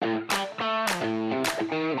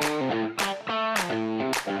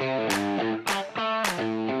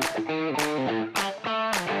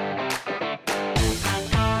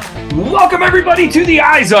Welcome, everybody, to the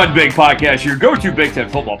Eyes on Big podcast, your go-to Big Ten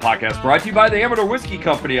football podcast, brought to you by the Amador Whiskey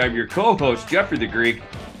Company. I'm your co-host, Jeffrey the Greek,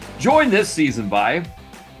 joined this season by...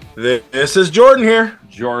 This is Jordan here.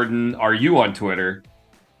 Jordan, are you on Twitter?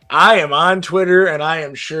 I am on Twitter, and I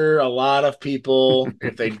am sure a lot of people,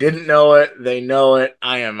 if they didn't know it, they know it.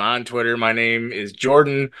 I am on Twitter. My name is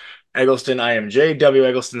Jordan Eggleston. I am JW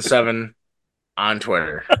Eggleston7 on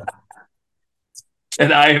Twitter.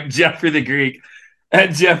 And I am Jeffrey the Greek.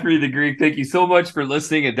 And Jeffrey the Greek, thank you so much for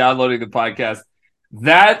listening and downloading the podcast.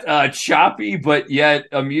 That choppy but yet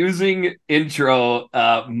amusing intro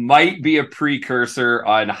might be a precursor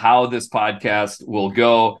on how this podcast will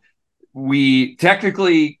go. We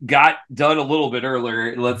technically got done a little bit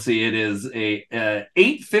earlier. Let's see, it is a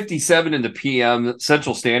 8:57 in the PM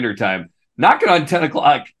Central Standard Time. Knocking on 10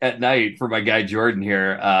 o'clock at night for my guy Jordan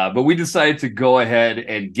here. But we decided to go ahead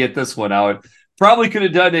and get this one out. Probably could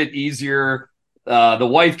have done it easier. The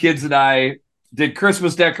wife, kids, and I did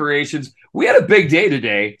Christmas decorations. We had a big day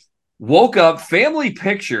today. Woke up, family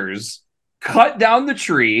pictures, cut down the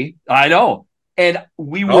tree. I know. And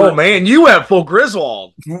we were... Oh, man, you have full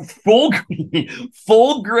Griswold. Full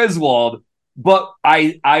Griswold. But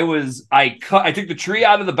I took the tree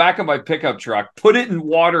out of the back of my pickup truck, put it in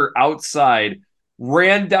water outside,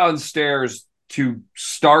 ran downstairs to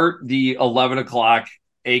start the 11 o'clock,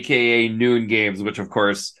 a.k.a. noon games, which, of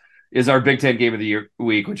course, is our Big Ten game of the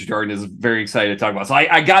week, which Jordan is very excited to talk about. So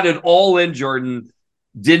I got it all in, Jordan.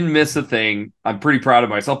 Didn't miss a thing. I'm pretty proud of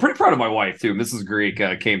myself. Pretty proud of my wife, too. Mrs. Greek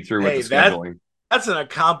came through with the scheduling. That's an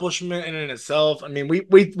accomplishment in itself. I mean,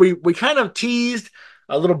 we kind of teased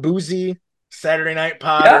a little boozy Saturday night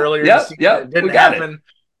pod earlier this season. Yeah, it didn't happen.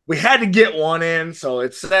 We had to get one in, so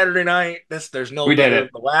it's Saturday night. There's no... We did it.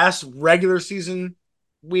 The last regular season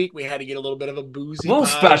week, we had to get a little bit of a boozy a little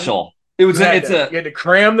pod special. You had to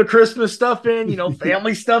cram the Christmas stuff in. You know,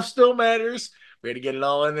 family stuff still matters. We had to get it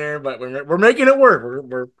all in there, but we're making it work.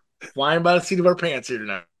 We're flying by the seat of our pants here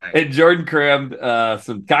tonight. And Jordan crammed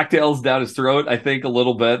some cocktails down his throat, I think, a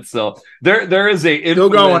little bit. So there is a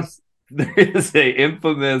infamous,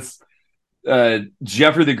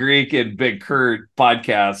 Jeffrey the Greek and Big Kurt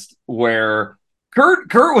podcast where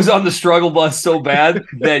Kurt was on the struggle bus so bad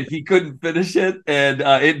that he couldn't finish it, and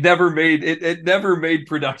it never made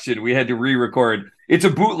production. We had to re-record. It's a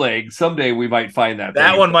bootleg. Someday we might find that.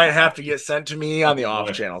 That one might have to get sent to me on the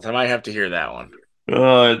off channels. I might have to hear that one.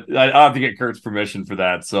 I'll have to get Kurt's permission for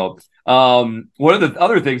that. So one of the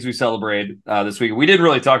other things we celebrated this week, we didn't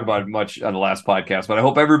really talk about it much on the last podcast, but I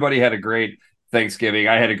hope everybody had a great Thanksgiving.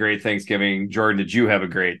 I had a great Thanksgiving. Jordan, did you have a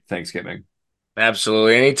great Thanksgiving?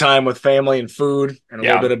 Absolutely. Anytime with family and food and a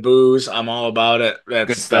little bit of booze, I'm all about it.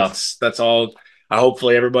 Good stuff. That's all.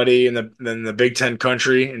 Hopefully everybody in the Big Ten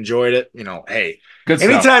country enjoyed it. You know, hey, good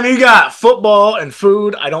anytime you got football and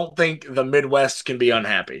food, I don't think the Midwest can be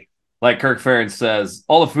unhappy. Like Kirk Ferentz says,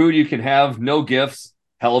 all the food you can have, no gifts,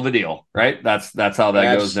 hell of a deal, right? That's how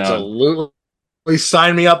that goes down. Absolutely.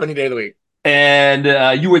 Sign me up any day of the week.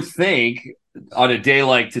 And you would think on a day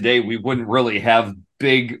like today, we wouldn't really have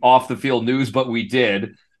big off the field news, but we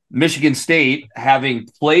did. Michigan State having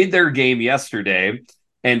played their game yesterday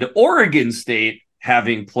and Oregon State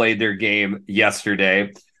having played their game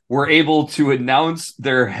yesterday were able to announce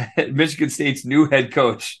their Michigan State's new head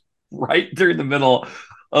coach right during the middle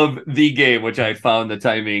of the game, which I found the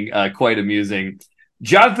timing quite amusing.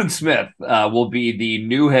 Jonathan Smith will be the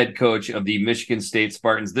new head coach of the Michigan State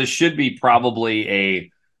Spartans. This should be probably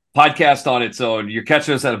a podcast on its own. You're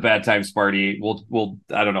catching us at a bad time, Sparty.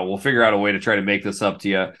 I don't know. We'll figure out a way to try to make this up to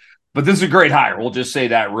you. But this is a great hire. We'll just say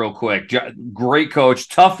that real quick. Great coach.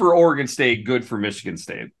 Tough for Oregon State. Good for Michigan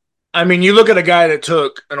State. I mean, you look at a guy that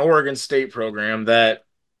took an Oregon State program that,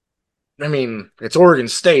 I mean, it's Oregon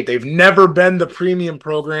State. They've never been the premium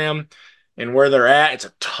program, and where they're at, it's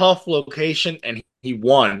a tough location, and he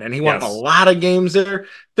won. And he won a lot of games there. I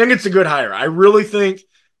think it's a good hire. I really think,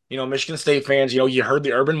 you know, Michigan State fans, you know, you heard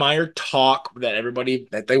the Urban Meyer talk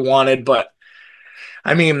that they wanted, but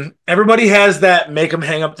I mean, everybody has that make them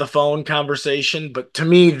hang up the phone conversation, but to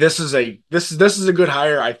me, this is a good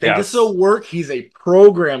hire. I think this will work. He's a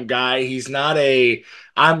program guy. He's not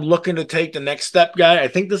I'm looking to take the next step guy. I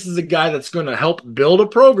think this is a guy that's going to help build a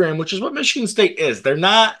program, which is what Michigan State is. They're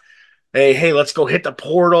not hey, let's go hit the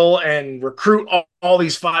portal and recruit all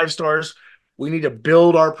these 5-stars. We need to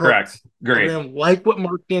build our program. Great. Like what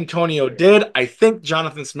Mark D'Antonio did. I think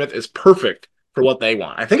Jonathan Smith is perfect for what they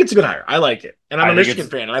want. I think it's a good hire. I like it. And I'm a Michigan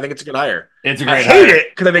fan, and I think it's a good hire. It's a great hire. I hate it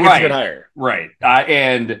because I think it's a good hire. Right.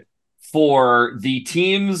 And for the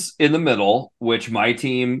teams in the middle, which my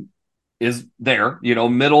team is there, you know,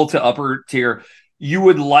 middle to upper tier, you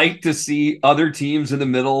would like to see other teams in the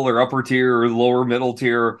middle or upper tier or lower middle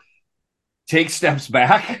tier take steps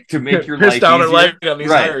back to make your Piss life down their easier. leg on these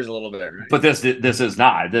Right. hires a little bit. Right? But this is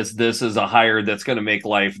not. This is a hire that's going to make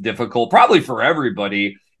life difficult, probably for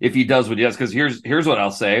everybody if he does what he does. Because here's what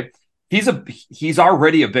I'll say: he's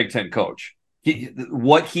already a Big Ten coach.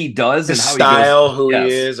 What he does His and how style, he goes. who he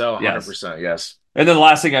Yes, is. Oh, yes. 100%. Yes. And then the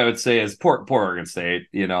last thing I would say is poor Oregon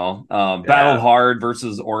State. Battled Yeah. hard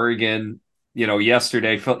versus Oregon.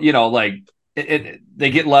 Yesterday. Like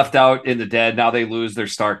they get left out in the dead. Now they lose their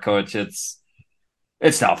star coach. It's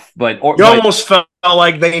tough, but You almost felt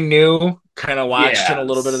like they knew, kind of watching a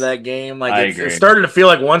little bit of yes, that game. Like I it agree. started to feel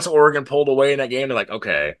like once Oregon pulled away in that game, they're like,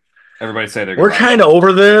 okay, Everybody say they're we're kind of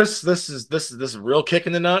over this. This is real kick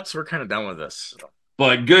in the nuts. We're kind of done with this.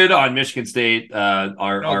 But good on Michigan State.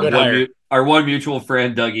 Our one mutual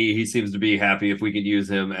friend Dougie, he seems to be happy if we could use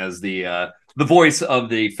him as the voice of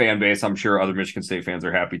the fan base. I'm sure other Michigan State fans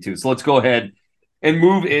are happy too. So let's go ahead and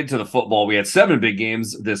move into the football. We had 7 big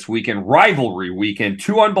games this weekend, rivalry weekend,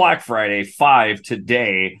 2 on Black Friday, 5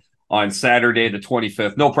 today on Saturday the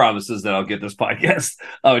 25th. No promises that I'll get this podcast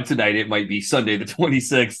tonight. It might be Sunday the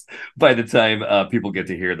 26th by the time people get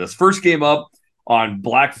to hear this. First game up on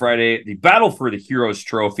Black Friday, the battle for the Heroes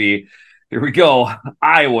Trophy. Here we go.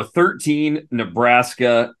 Iowa 13,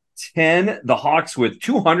 Nebraska 10. The Hawks with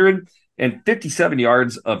 257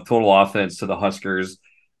 yards of total offense to the Huskers.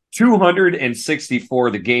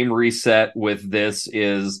 264. The game reset with this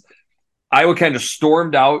is Iowa kind of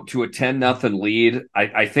stormed out to a 10-0 lead.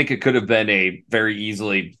 I think it could have been a very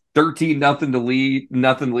easily 13-0 lead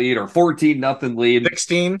or 14-0 lead.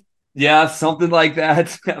 16. Yeah, something like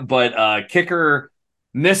that. But kicker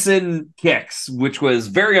missing kicks, which was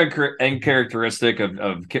very uncharacteristic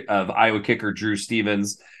of Iowa kicker Drew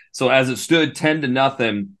Stevens. So as it stood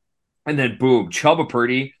 10-0, and then boom, Chubba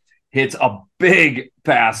Purdy hits a big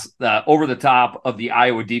pass over the top of the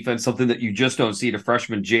Iowa defense, something that you just don't see to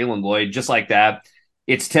freshman Jalen Lloyd. Just like that,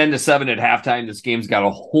 it's 10-7 at halftime. This game's got a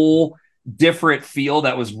whole different feel.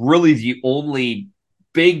 That was really the only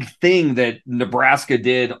big thing that Nebraska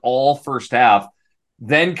did all first half.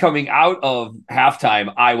 Then coming out of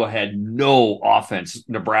halftime, Iowa had no offense.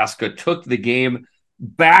 Nebraska took the game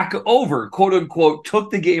back over, quote unquote,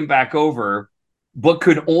 took the game back over, but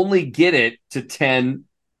could only get it to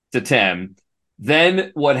 10-10.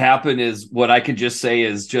 Then what happened is what I could just say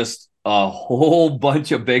is just a whole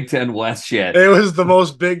bunch of Big Ten West shit. It was the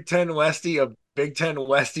most Big Ten Westy of Big Ten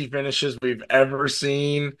Westy finishes we've ever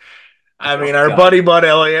seen. I mean, our buddy Bud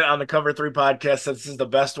Elliott on the Cover 3 podcast said this is the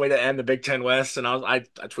best way to end the Big Ten West. And I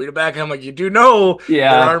tweeted back, I'm like, you do know there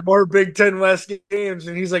are more Big Ten West games.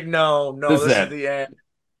 And he's like, no, this is the end.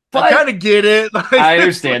 But I kind of get it. Like, I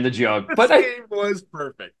understand the joke. But this game was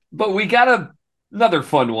perfect. But we got another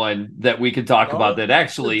fun one that we could talk about that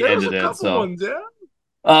actually ended it. So ones,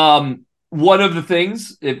 yeah. One of the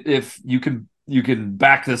things, if you can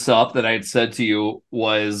back this up, that I had said to you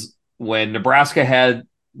was when Nebraska had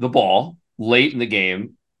the ball late in the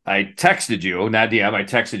game, I texted you, not DM, I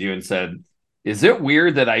texted you and said, is it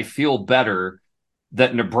weird that I feel better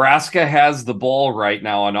that Nebraska has the ball right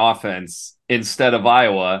now on offense instead of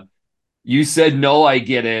Iowa? You said, no, I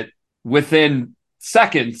get it. Within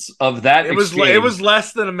seconds of that it was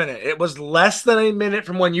less than a minute. It was less than a minute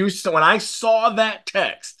from when I saw that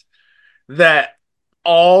text that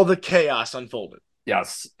all the chaos unfolded.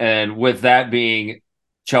 Yes. And with that being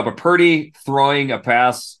Chubba Purdy throwing a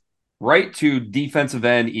pass right to defensive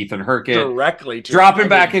end Ethan Hurkett, directly to dropping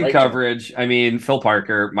back in coverage. I mean, Phil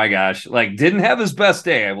Parker, my gosh, like didn't have his best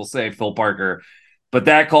day, I will say, Phil Parker. But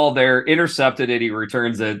that call there, intercepted it. He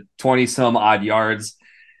returns it 20 some odd yards,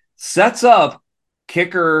 sets up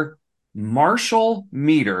kicker Marshall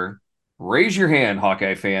Meter. Raise your hand,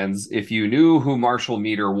 Hawkeye fans, if you knew who Marshall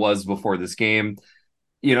Meter was before this game.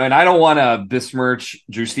 And I don't want to besmirch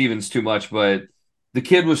Drew Stevens too much, but the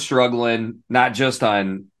kid was struggling, not just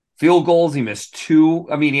on field goals. He missed 2.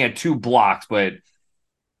 I mean, he had 2 blocks, but I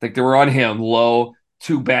think they were on him low,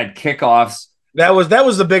 2 bad kickoffs. That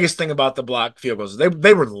was the biggest thing about the block field goals. They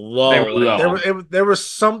were low. They were low. There was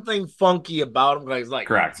something funky about them. Like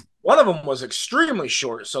correct. One of them was extremely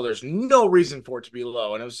short, so there's no reason for it to be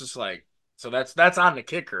low. And it was just like, so that's on the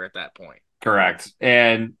kicker at that point. Correct.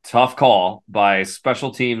 And tough call by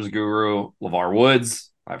special teams guru LeVar Woods.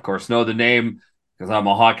 I, of course, know the name because I'm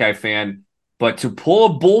a Hawkeye fan. But to pull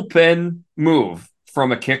a bullpen move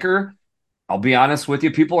from a kicker, I'll be honest with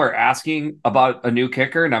you, people are asking about a new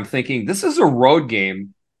kicker, and I'm thinking, this is a road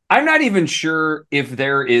game. I'm not even sure if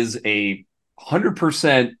there is a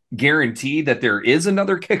 100% guaranteed that there is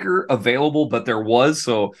another kicker available, but there was.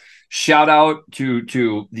 So shout out to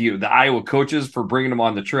the Iowa coaches for bringing him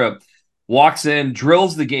on the trip. Walks in,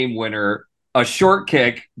 drills the game winner, a short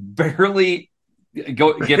kick, barely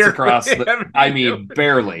gets across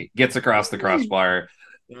barely gets across the crossbar.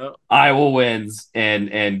 Yep. Iowa wins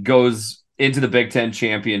and goes into the Big Ten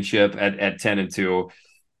championship at 10-2.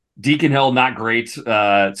 Deacon Hill, not great.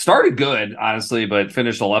 Started good, honestly, but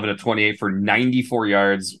finished 11-28 for 94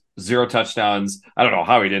 yards, 0 touchdowns. I don't know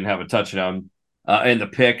how he didn't have a touchdown in the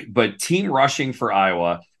pick, but team rushing for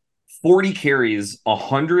Iowa, 40 carries,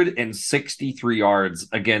 163 yards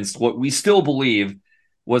against what we still believe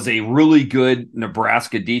was a really good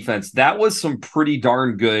Nebraska defense. That was some pretty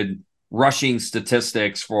darn good rushing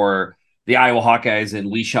statistics for the Iowa Hawkeyes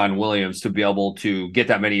and Leshaun Williams to be able to get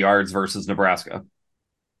that many yards versus Nebraska.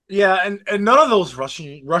 Yeah, and none of those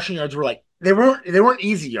rushing yards were like they weren't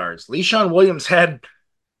easy yards. Leshaun Williams had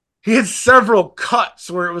several cuts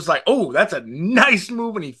where it was like, oh, that's a nice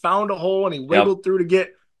move, and he found a hole and he wiggled through to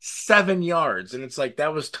get 7 yards, and it's like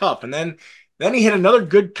that was tough. And then he hit another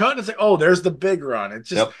good cut, and it's like, oh, there's the big run. It's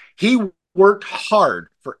just he worked hard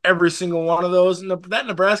for every single one of those. And that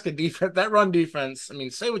Nebraska defense, that run defense, I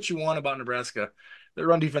mean, say what you want about Nebraska, their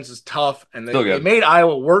run defense is tough, and they made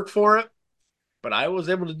Iowa work for it. But Iowa was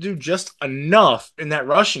able to do just enough in that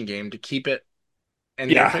rushing game to keep it in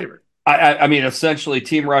their favor. I mean, essentially,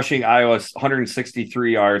 team rushing Iowa's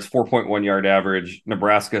 163 yards, 4.1 yard average.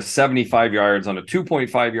 Nebraska 75 yards on a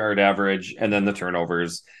 2.5 yard average, and then the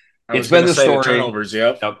turnovers. It's been the story. Turnovers,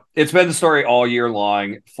 yep. It's been the story all year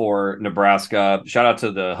long for Nebraska. Shout out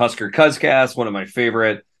to the Husker Cuzcast, one of my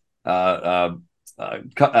favorite podcasts,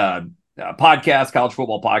 college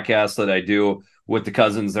football podcasts that I do with the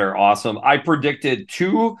cousins. They're awesome. I predicted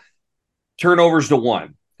 2 turnovers to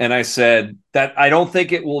 1. And I said that I don't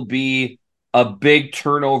think it will be a big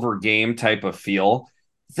turnover game type of feel.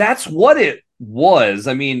 That's what it was.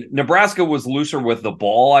 I mean, Nebraska was looser with the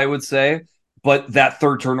ball, I would say, but that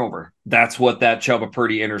third turnover, that's what that Chubba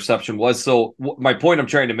Purdy interception was. So my point I'm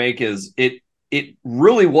trying to make is it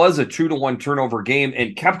really was a 2-1 turnover game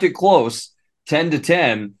and kept it close,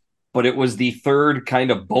 10-10, but it was the third kind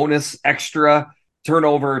of bonus extra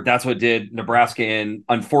turnover. That's what did Nebraska in.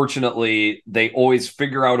 Unfortunately, they always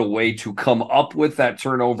figure out a way to come up with that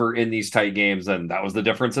turnover in these tight games, and that was the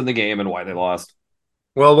difference in the game and why they lost.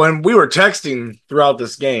 Well, when we were texting throughout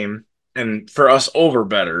this game, and for us over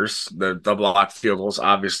betters, the blocked field goals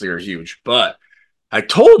obviously are huge, but I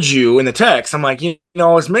told you in the text, I'm like,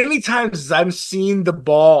 as many times as I've seen the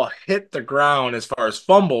ball hit the ground as far as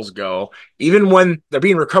fumbles go, even when they're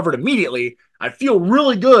being recovered immediately, I feel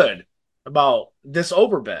really good about this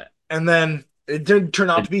over bet. And then it did turn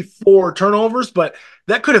out to be 4 turnovers, but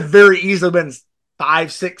that could have very easily been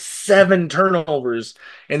 5, 6, 7 turnovers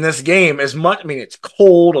in this game. As much, I mean, it's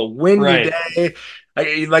cold, a windy day.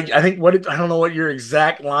 I don't know what your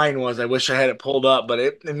exact line was. I wish I had it pulled up, but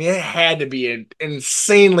it had to be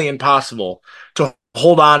insanely impossible to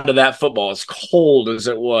hold on to that football as cold as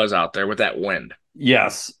it was out there with that wind.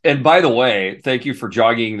 Yes. And by the way, thank you for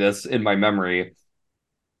jogging this in my memory.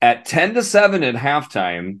 At 10-7 at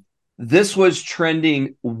halftime, this was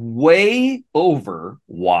trending way over.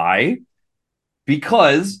 Why?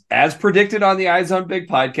 Because, as predicted on the Eyes on Big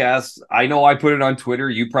podcast, I know I put it on Twitter.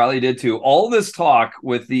 You probably did too. All this talk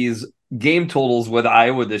with these game totals with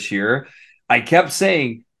Iowa this year, I kept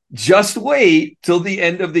saying, just wait till the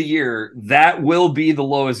end of the year. That will be the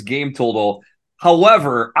lowest game total.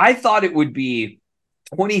 However, I thought it would be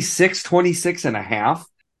 26 and a half.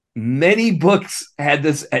 Many books had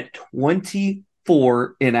this at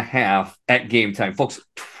 24 and a half at game time. Folks,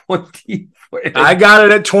 24. I got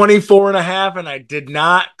it at 24 and a half, and I did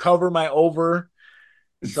not cover my over,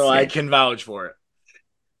 so I can vouch for it.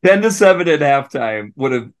 10-7 at halftime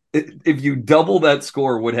would have, if you double that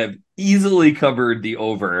score, would have easily covered the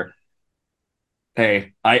over.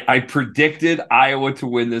 Hey, I predicted Iowa to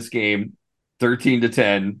win this game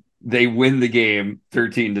 13-10. They win the game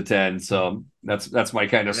 13-10. So that's my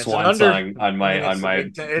kind of swan song on my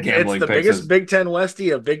gambling It's the picks. biggest Big Ten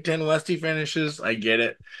Westie of Big Ten Westie finishes. I get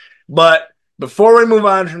it. But before we move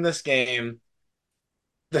on from this game,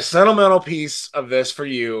 the sentimental piece of this for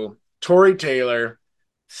you, Torrey Taylor,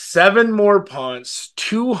 7 more punts,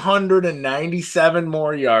 297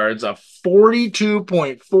 more yards, a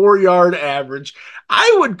 42.4 yard average.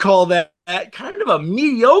 I would call that kind of a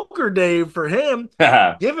mediocre day for him,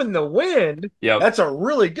 given the wind. Yep. That's a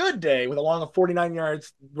really good day with a long of 49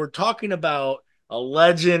 yards. We're talking about a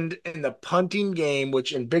legend in the punting game,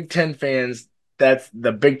 which in Big Ten fans, that's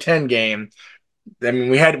the Big Ten game. I mean,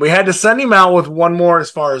 we had to send him out with one more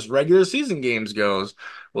as far as regular season games goes.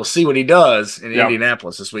 We'll see what he does in Yep.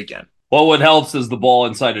 Indianapolis this weekend. Well, what helps is the ball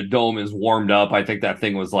inside a dome is warmed up. I think that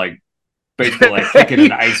thing was like basically like kicking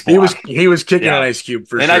an ice block. he was kicking an Yeah. ice cube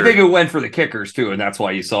for And sure. I think it went for the kickers too, and that's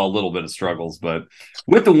why you saw a little bit of struggles. But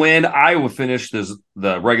with the win, Iowa finished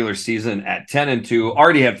the regular season at 10-2.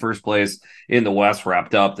 Already had first place in the West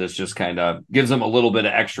wrapped up. This just kind of gives them a little bit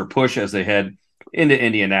of extra push as they head into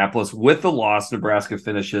Indianapolis. With the loss, Nebraska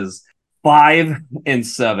finishes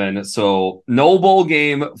 5-7. So no bowl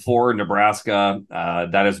game for Nebraska.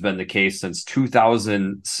 That has been the case since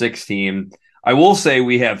 2016. I will say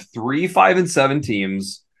we have 3 5-7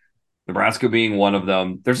 teams, Nebraska being one of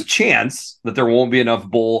them. There's a chance that there won't be enough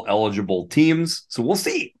bowl eligible teams. So we'll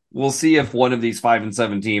see. We'll see if one of these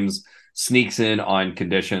 5-7 teams sneaks in on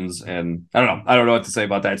conditions. And I don't know. I don't know what to say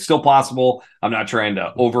about that. It's still possible. I'm not trying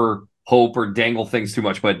to over hope or dangle things too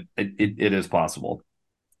much, but it is possible.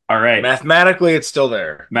 All right. Mathematically, it's still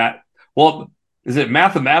there. Matt. Well, is it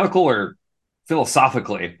mathematical or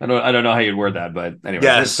philosophically? I don't know how you'd word that, but anyway,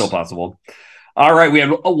 Yes. It's still possible. All right, we had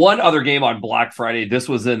one other game on Black Friday. This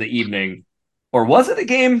was in the evening. Or was it a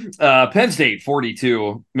game? Penn State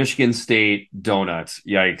 42, Michigan State Donuts.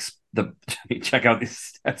 Yikes. Check out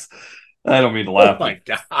these stats. I don't mean to laugh. Oh, my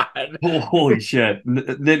God. Holy shit.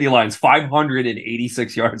 Nittany Lions,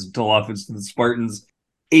 586 yards of total offense to the Spartans.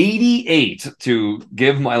 88 to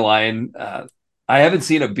give my line. I haven't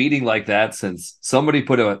seen a beating like that since somebody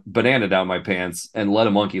put a banana down my pants and let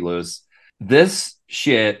a monkey loose. This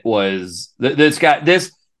shit was this guy.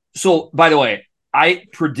 This. So, by the way, I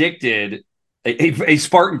predicted a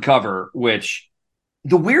Spartan cover, which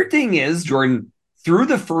the weird thing is, Jordan, through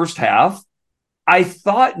the first half, I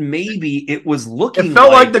thought maybe it was looking. It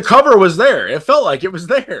felt like the cover was there. It felt like it was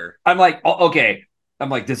there. I'm like, okay. I'm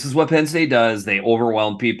like, this is what Penn State does. They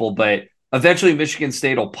overwhelm people, but eventually Michigan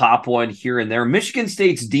State will pop one here and there. Michigan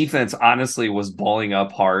State's defense, honestly, was balling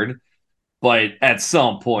up hard. But at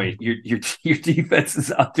some point, your defense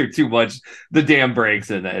is out there too much. The dam breaks,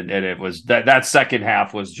 and it was that second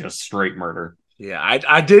half was just straight murder. Yeah,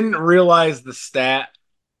 I didn't realize the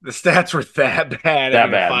stats were that bad. That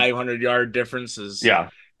bad. 500-yard difference is Yeah.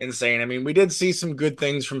 insane. I mean, we did see some good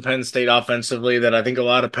things from Penn State offensively that I think a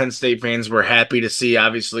lot of Penn State fans were happy to see.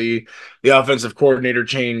 Obviously, the offensive coordinator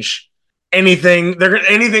change. Anything's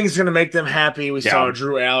going to make them happy. We saw a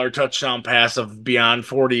Drew Aller touchdown pass of beyond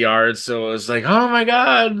 40 yards. So it was like, oh my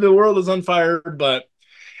God, the world is on fire. But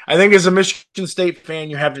I think as a Michigan State fan,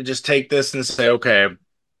 you have to just take this and say, okay,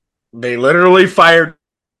 they literally fired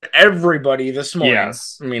everybody this morning.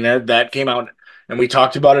 Yes. I mean, that came out, and we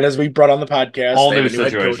talked about it as we brought on the podcast. All new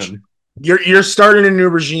situation. You're starting a new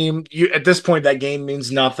regime. At this point, that game means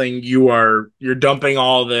nothing. You're dumping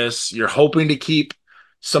all this. You're hoping to keep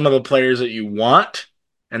some of the players that you want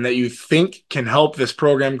and that you think can help this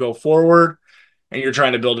program go forward, and you're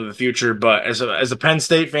trying to build in the future. But as a Penn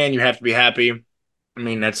State fan, you have to be happy. I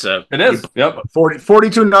mean, it is. Yep.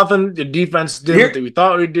 42-0. The defense did what we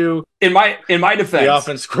thought we'd do. In my defense, the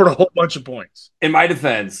offense scored a whole bunch of points. In my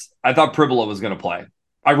defense, I thought Pribola was going to play.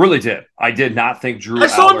 I really did. I did not think Drew. I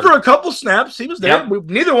saw him for a couple snaps. He was there. Yep.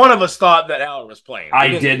 Neither one of us thought that Aller was playing. I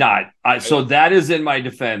did not. So that is in my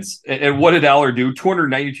defense. And what did Aller do?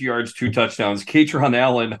 292 yards, 2 touchdowns. Katron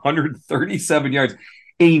Allen, 137 yards,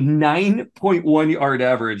 a 9.1 yard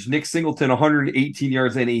average. Nick Singleton, 118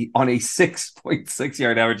 yards on a 6.6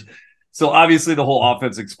 yard average. So obviously the whole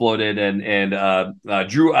offense exploded, and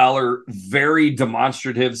Drew Aller very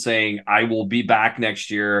demonstrative, saying, "I will be back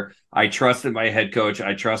next year. I trust in my head coach.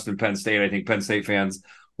 I trust in Penn State." I think Penn State fans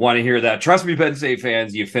want to hear that. Trust me, Penn State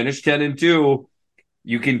fans. You finish 10-2.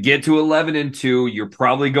 You can get to 11-2. You're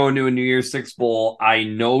probably going to a New Year's Six bowl. I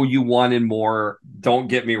know you wanted more. Don't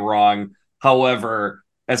get me wrong. However,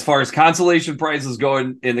 as far as consolation prizes go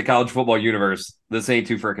in the college football universe, this ain't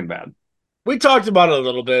too freaking bad. We talked about it a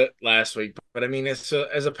little bit last week, but I mean, as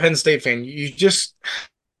a Penn State fan, yes,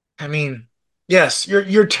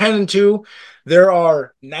 you're 10-2. There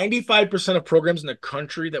are 95% of programs in the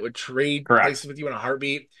country that would trade places with you in a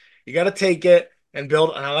heartbeat. You got to take it and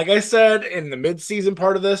build. And like I said, in the midseason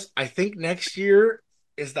part of this, I think next year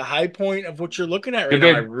is the high point of what you're looking at right now.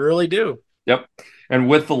 I really do. Yep. And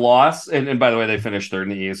with the loss, and by the way, they finished third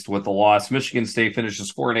in the East. With the loss, Michigan State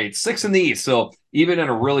finishes 4-8, 6 in the East. So even in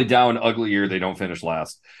a really down, ugly year, they don't finish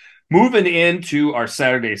last. Moving into our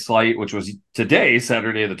Saturday slate, which was today,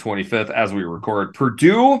 Saturday the 25th, as we record.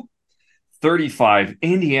 Purdue 35,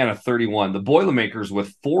 Indiana 31. The Boilermakers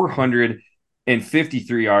with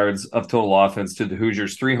 453 yards of total offense to the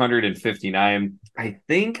Hoosiers 359. I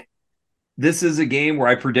think this is a game where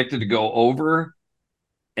I predicted to go over.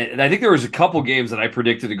 and I think there was a couple games that I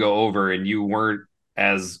predicted to go over, and you weren't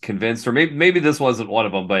as convinced, or maybe this wasn't one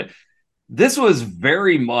of them, but this was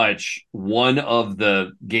very much one of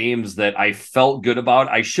the games that I felt good about.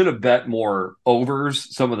 I should have bet more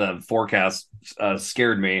overs. Some of the forecasts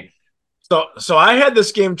scared me. So I had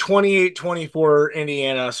this game 28-24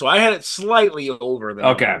 Indiana. So I had it slightly over the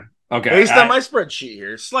Okay. number. Okay. Based on my spreadsheet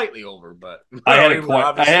here, slightly over, but I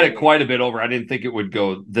had it quite a bit over. I didn't think it would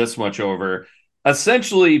go this much over.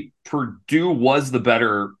 Essentially, Purdue was the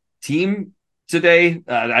better team today.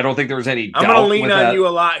 I don't think there was any I'm going to doubt lean with on that. you a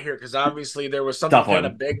lot here because obviously there was something Tough kind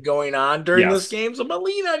of one. big going on during this Yes. game. So I'm going to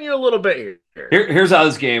lean on you a little bit here. Here's how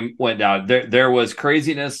this game went down. There was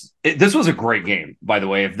craziness. This was a great game, by the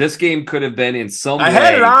way. If this game could have been in some way, I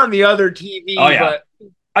had it on the other TV, oh yeah. but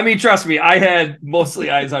I mean, trust me, I had mostly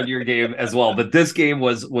eyes on your game as well. But this game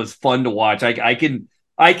was fun to watch. I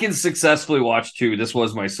can successfully watch two. This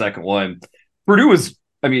was my second one. Purdue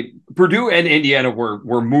and Indiana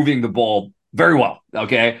were moving the ball very well.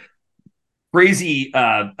 Okay, crazy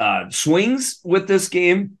swings with this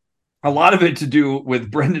game. A lot of it to do with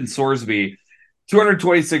Brendan Sorsby.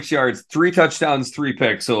 226 yards, 3 touchdowns, 3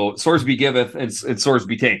 picks. So Sorsby giveth and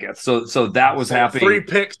Sorsby taketh. So that was happening. 3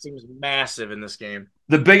 picks seems massive in this game.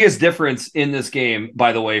 The biggest difference in this game,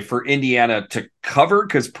 by the way, for Indiana to cover,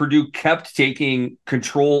 because Purdue kept taking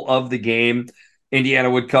control of the game. Indiana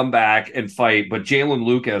would come back and fight, but Jalen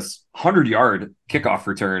Lucas, 100-yard kickoff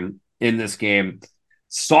return in this game.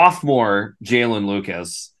 Sophomore Jalen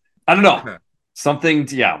Lucas. I don't know. Something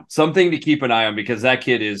to keep an eye on, because that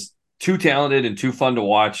kid is too talented and too fun to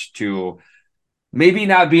watch to maybe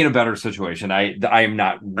not be in a better situation. I am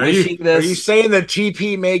not wishing this. Are you saying that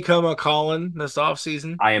TP may come a calling this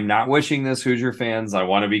offseason? I am not wishing this, Hoosier fans. I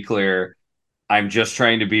want to be clear. I'm just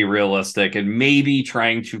trying to be realistic and maybe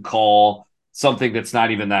trying to call something that's not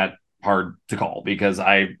even that hard to call, because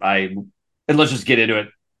and let's just get into it.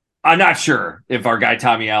 I'm not sure if our guy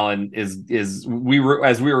Tommy Allen as we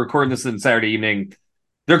were recording this on Saturday evening.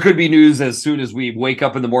 There could be news as soon as we wake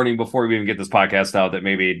up in the morning before we even get this podcast out that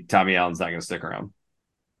maybe Tommy Allen's not going to stick around.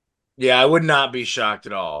 Yeah, I would not be shocked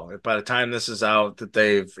at all if by the time this is out that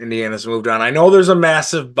Indiana's moved on. I know there's a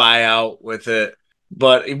massive buyout with it,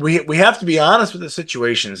 but we have to be honest with the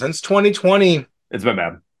situation. Since 2020, it's been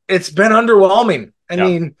bad. It's been underwhelming. I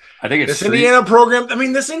mean, I think it's this Indiana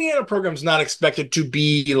program's not expected to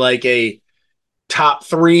be like a top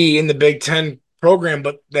 3 in the Big Ten program,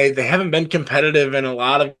 but they haven't been competitive in a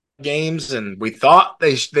lot of games, and we thought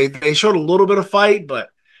they showed a little bit of fight, but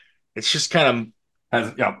it's just kind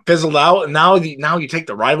of fizzled out. And now you take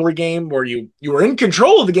the rivalry game where you were in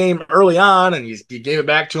control of the game early on, and you gave it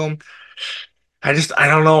back to them. I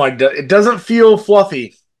don't know. It doesn't feel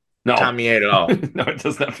fluffy. No, Tommy at all. No, it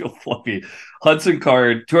does not feel fluffy. Hudson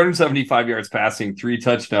Card, 275 yards passing, 3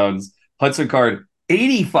 touchdowns. Hudson Card,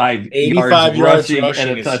 85 yards rushing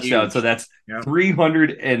and a touchdown. Huge. So that's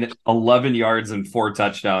 311 yards and 4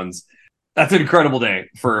 touchdowns. That's an incredible day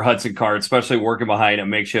for Hudson Card, especially working behind a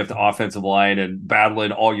makeshift offensive line and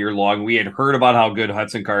battling all year long. We had heard about how good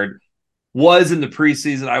Hudson Card was in the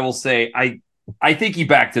preseason. I will say, I think he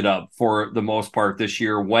backed it up for the most part this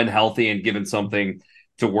year when healthy and given something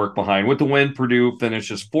to work behind. With the win, Purdue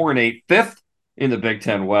finishes 4-8, 5th in the Big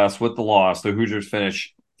Ten West. With the loss, the Hoosiers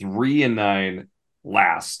finish 3-9,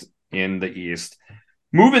 last in the East.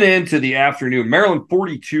 Moving into the afternoon, Maryland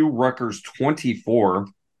 42, Rutgers 24.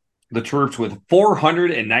 The Terps with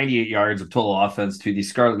 498 yards of total offense to the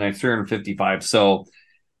Scarlet Knights 355. So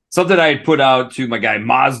something I had put out to my guy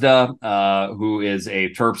Mazda, who is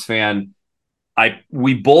a Terps fan.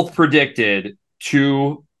 We both predicted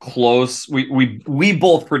two close. We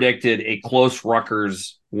both predicted a close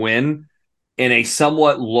Rutgers win in a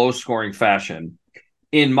somewhat low-scoring fashion.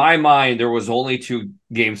 In my mind, there was only 2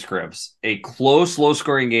 game scripts: a close,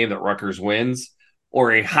 low-scoring game that Rutgers wins,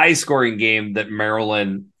 or a high-scoring game that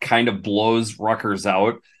Maryland kind of blows Rutgers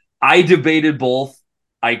out. I debated both.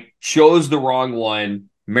 I chose the wrong one.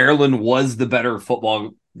 Maryland was the better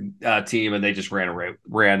football team, and they just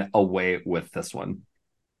ran away with this one.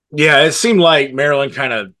 Yeah, it seemed like Maryland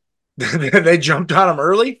kind of they jumped on them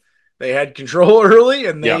early. They had control early,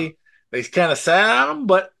 and they kind of sat on them.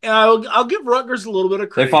 But I'll give Rutgers a little bit of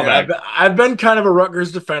credit. They fought back. I've been kind of a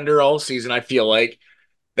Rutgers defender all season. I feel like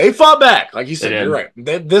they fought back. Like you said, you're right.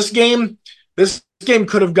 This game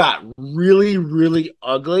could have got really, really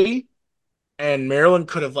ugly, and Maryland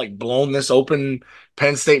could have like blown this open.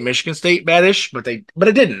 Penn State, Michigan State, badish, but it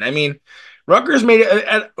didn't. I mean, Rutgers made it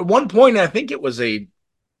at one point. I think it was it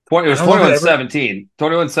was 21-17.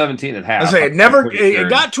 21-17 at half. It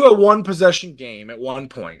got to a 1-possession game at one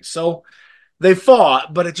point. So They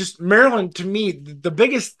fought, but it just Maryland to me, the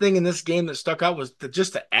biggest thing in this game that stuck out was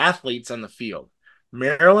just the athletes on the field.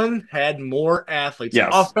 Maryland had more athletes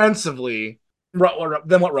Yes, offensively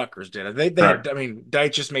than what Rutgers did. They had, correct. I mean,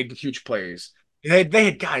 Deitch just made huge plays. They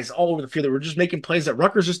had guys all over the field that were just making plays that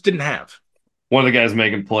Rutgers just didn't have. One of the guys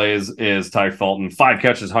making plays is Ty Fulton. 5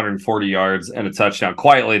 catches, 140 yards, and a touchdown.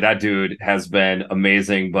 Quietly, that dude has been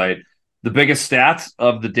amazing. But the biggest stat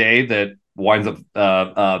of the day that winds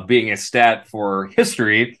up being a stat for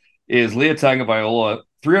history is Leah Tagovailoa,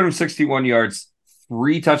 361 yards,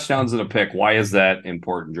 3 touchdowns, and a pick. Why is that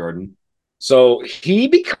important, Jordan? So he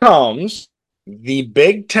becomes the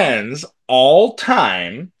Big Ten's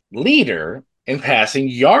all-time leader in passing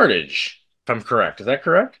yardage. If I'm correct, is that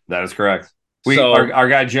correct? That is correct. So Our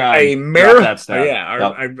guy a John dropped Mar- that stat.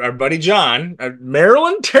 yeah, Yep. our buddy John,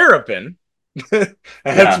 Maryland Terrapin. That's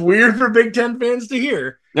Yeah. weird for Big Ten fans to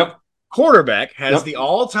hear. Yep. Quarterback has Yep. the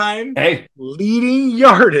all-time Hey. leading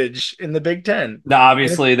yardage in the Big Ten. Now,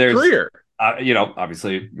 obviously, there's career.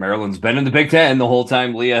 Obviously Maryland's been in the Big Ten the whole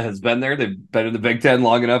time Leah has been there. They've been in the Big Ten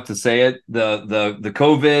long enough to say it. The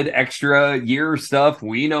COVID extra year stuff,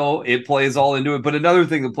 we know it plays all into it. But another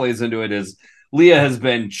thing that plays into it is Leah has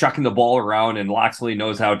been chucking the ball around, and Loxley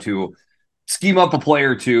knows how to scheme up a play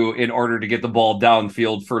or two in order to get the ball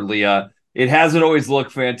downfield for Leah. It hasn't always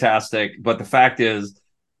looked fantastic, but the fact is,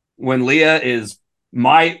 when Leah is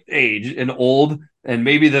my age and old, and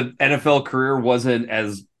maybe the NFL career wasn't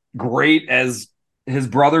as great as his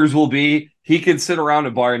brothers will be, he can sit around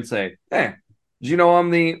a bar and say, "Hey, did you know I'm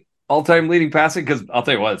the all-time leading passing?" Because I'll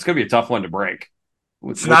tell you what, it's going to be a tough one to break.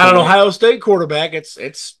 It's not an Ohio State quarterback.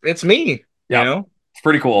 It's me. Yeah, you know, it's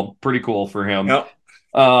pretty cool for him. Yep.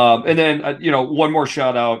 And then one more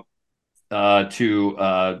shout out to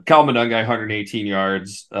Cal Monungai, 118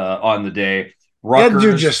 yards on the day. Rutgers, that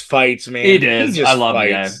dude just fights, man. He does. I love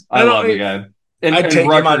fights. The guy. I love the guy. I'd take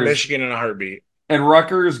him on Michigan in a heartbeat. And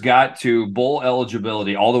Rutgers got to bowl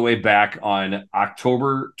eligibility all the way back on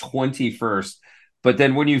October 21st. But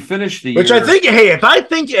then when you finish the year, I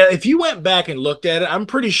think, if you went back and looked at it, I'm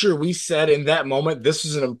pretty sure we said in that moment this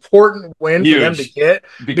is an important win for them to get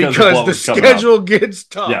because the schedule gets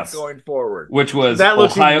tough going forward. Which was that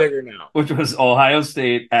looks even bigger now. Which was Ohio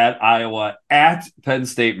State at Iowa at Penn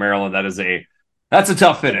State, Maryland. That's a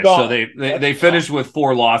tough finish. So they finished with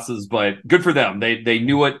 4 losses, but good for them. They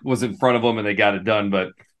knew what was in front of them and they got it done. But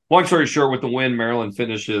long story short, with the win, Maryland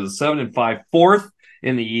finishes 7-5, 4th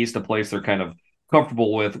in the East, a place they're kind of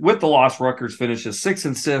comfortable with. With the loss, Rutgers finishes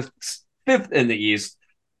 6-6, 5th in the East.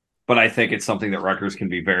 But I think it's something that Rutgers can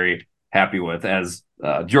be very happy with. As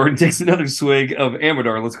Jordan takes another swig of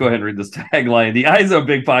Amador, let's go ahead and read this tagline. The Eyes on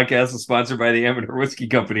Big podcast is sponsored by the Amador Whiskey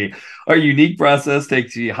Company. Our unique process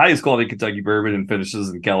takes the highest quality Kentucky bourbon and finishes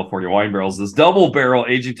in California wine barrels. This double barrel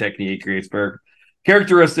aging technique creates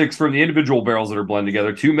characteristics from the individual barrels that are blended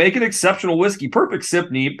together to make an exceptional whiskey. Perfect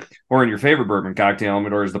sip neat or in your favorite bourbon cocktail.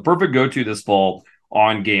 Amador is the perfect go-to this fall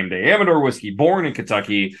on game day. Amador whiskey, born in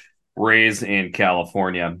Kentucky, raised in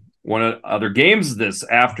California. One of the other games this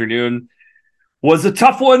afternoon was a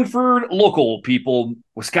tough one for local people.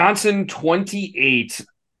 Wisconsin 28,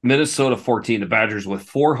 Minnesota 14. The Badgers with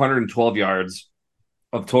 412 yards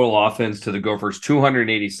of total offense to the Gophers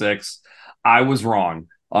 286. I was wrong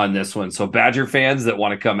on this one. So Badger fans that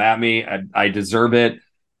want to come at me, I deserve it.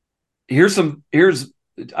 I'm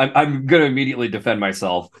going to immediately defend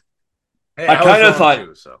myself. Hey, I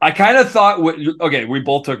kind of thought, we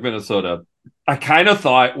both took Minnesota. I kind of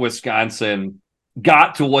thought Wisconsin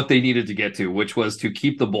got to what they needed to get to, which was to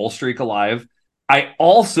keep the bowl streak alive. I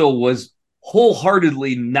also was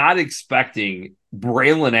wholeheartedly not expecting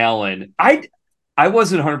Braylon Allen. I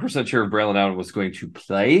wasn't 100% sure if Braylon Allen was going to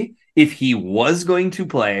play. If he was going to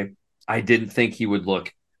play, I didn't think he would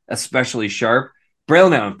look especially sharp.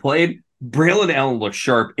 Braylon Allen played. Braylon Allen looked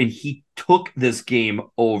sharp, and he took this game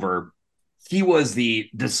over. He was the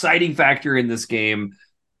deciding factor in this game,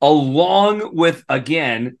 along with,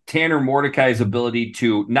 again, Tanner Mordecai's ability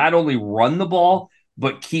to not only run the ball,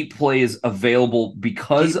 but keep plays available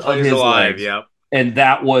because of his legs. Yep. And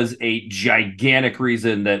that was a gigantic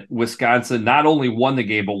reason that Wisconsin not only won the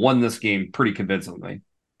game, but won this game pretty convincingly.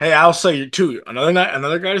 Hey, I'll say too,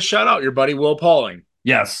 another guy to shout out, your buddy Will Pauling.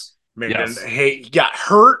 Yes. He got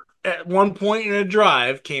hurt at one point in a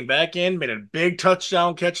drive, came back in, made a big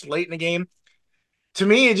touchdown catch late in the game. To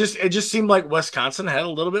me, it just seemed like Wisconsin had a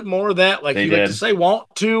little bit more of that, like you like to say, want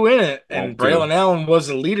to in it. And Braylon Allen was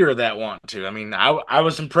the leader of that want to. I mean, I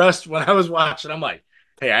was impressed when I was watching. I'm like,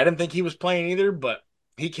 hey, I didn't think he was playing either, but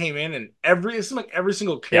he came in and every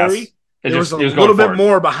single carry, there was a little bit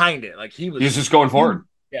more behind it. Like he was just going forward.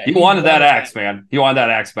 Yeah, He wanted that axe, man. He wanted that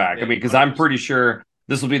axe back. I mean, because I'm pretty sure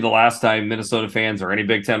this will be the last time Minnesota fans or any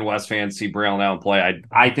Big Ten West fans see Braylon Allen play.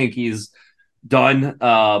 I think he's done.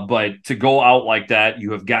 But to go out like that,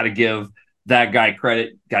 you have got to give that guy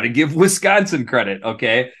credit. Got to give Wisconsin credit.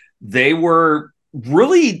 Okay, they were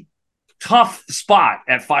really tough spot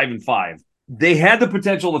at 5-5. They had the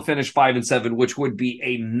potential to finish 5-7, which would be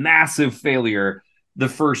a massive failure the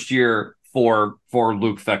first year for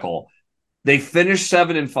Luke Fickell. They finished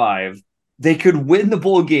 7-5. They could win the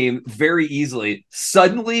bowl game very easily.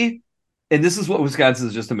 Suddenly, and this is what Wisconsin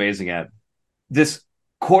is just amazing at, this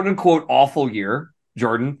quote unquote awful year,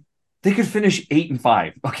 Jordan, they could finish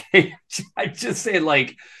 8-5. Okay. I just say,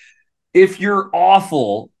 like, if you're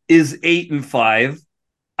awful is 8-5,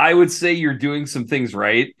 I would say you're doing some things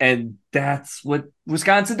right. And that's what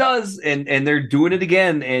Wisconsin does. And they're doing it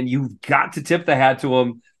again. And you've got to tip the hat to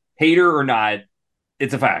them, hater or not.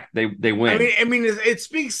 It's a fact. They win. I mean, it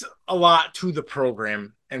speaks a lot to the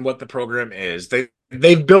program and what the program is.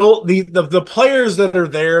 They've built the players that are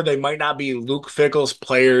there. They might not be Luke Fickell's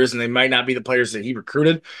players, and they might not be the players that he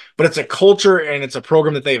recruited, but it's a culture and it's a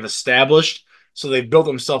program that they've established. So they've built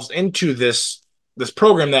themselves into this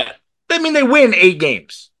program that, I mean, they win 8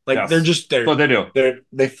 games. Like, yes. They're what they do.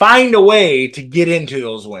 They find a way to get into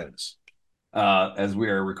those wins. As we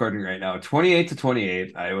are recording right now,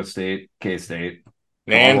 28-28, Iowa State, K-State.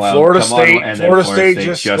 And Florida State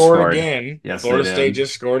just scored again. Yes, Florida State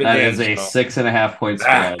just scored again. That is a 6.5 point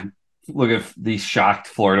spread. Look at these shocked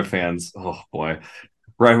Florida fans. Oh, boy.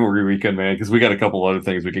 Rivalry weekend, man, because we got a couple other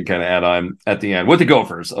things we can kind of add on at the end. With the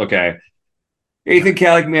Gophers, okay. Ethan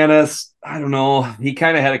Caligmanis, I don't know. He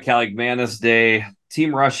kind of had a Caligmanis day.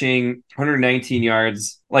 Team rushing, 119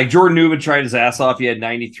 yards. Like, Jordan Newman tried his ass off. He had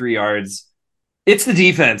 93 yards. It's the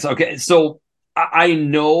defense, okay? So I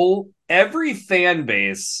know every fan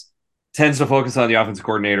base tends to focus on the offensive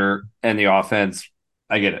coordinator and the offense.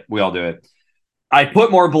 I get it. We all do it. I put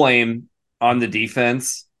more blame on the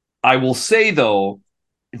defense. I will say, though,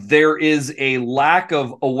 there is a lack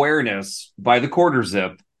of awareness by the quarter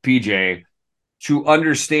zip, PJ, to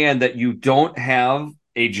understand that you don't have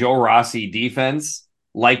a Joe Rossi defense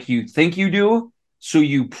like you think you do. So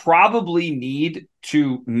you probably need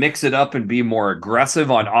to mix it up and be more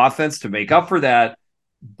aggressive on offense to make up for that.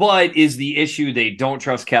 But is the issue they don't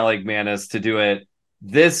trust Caligmanis to do it?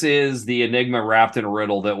 This is the enigma wrapped in a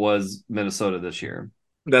riddle that was Minnesota this year.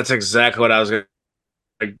 That's exactly what I was going to.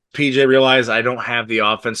 Like, PJ realized I don't have the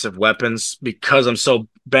offensive weapons because I'm so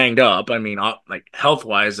banged up. I mean, like,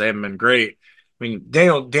 health-wise, they haven't been great. I mean,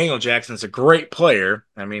 Daniel Jackson's a great player.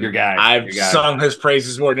 I mean, I've sung his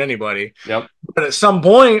praises more than anybody. Yep. But at some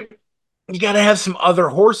point, you got to have some other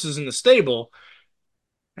horses in the stable.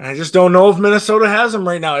 And I just don't know if Minnesota has them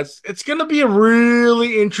right now. It's going to be a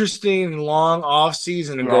really interesting long off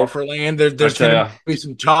season in Gopherland. There's going to be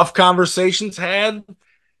some tough conversations had.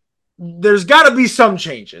 There's got to be some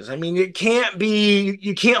changes. I mean, you can't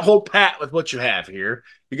hold pat with what you have here.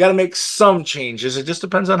 You got to make some changes. It just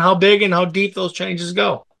depends on how big and how deep those changes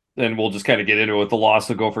go. And we'll just kind of get into it with the loss.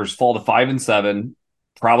 The Gophers fall to 5-7.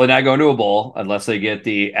 Probably not going to a bowl unless they get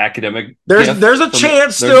the academic. There's a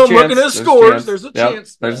chance still. Looking at scores, there's a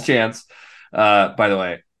chance. There's a chance. By the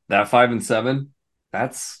way, that 5-7,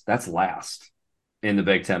 that's last in the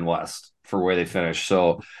Big Ten West for where they finished.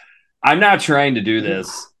 So I'm not trying to do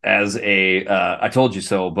this as a I told you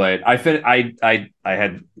so, but I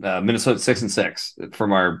had Minnesota 6-6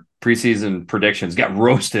 from our preseason predictions. Got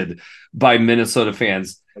roasted by Minnesota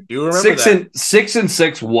fans. I do remember that.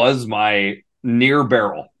 6-6 was my near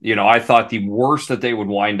barrel. You know, I thought the worst that they would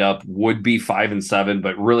wind up would be 5-7,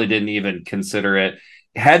 but really didn't even consider it.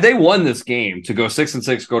 Had they won this game to go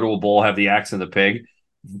 6-6, go to a bowl, have the axe and the pig.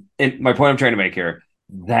 And my point I'm trying to make here,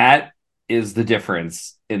 that is the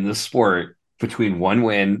difference in the sport between one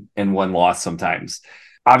win and one loss sometimes.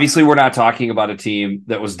 Obviously, we're not talking about a team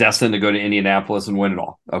that was destined to go to Indianapolis and win it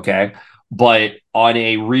all, okay? But on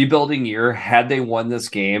a rebuilding year, had they won this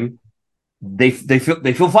game, they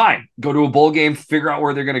feel fine. Go to a bowl game, figure out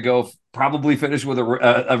where they're going to go, probably finish with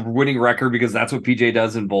a winning record because that's what PJ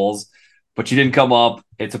does in bowls. But you didn't come up.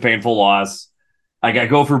 It's a painful loss. I got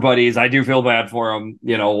Gopher buddies. I do feel bad for them.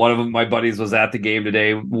 You know, one of them, my buddies, was at the game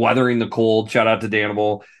today, weathering the cold. Shout out to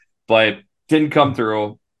Danimal, but didn't come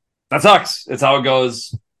through. That sucks. It's how it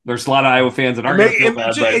goes. There's a lot of Iowa fans that aren't going to feel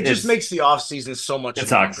bad. It just makes the offseason so much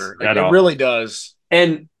longer. Like, it really does.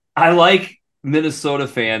 And I like Minnesota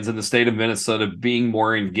fans in the state of Minnesota being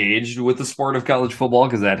more engaged with the sport of college football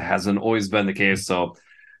because that hasn't always been the case. So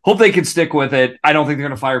hope they can stick with it. I don't think they're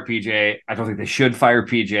going to fire PJ. I don't think they should fire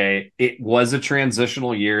PJ. It was a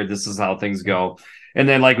transitional year. This is how things go. And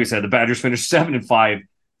then, like we said, the Badgers finished 7-5.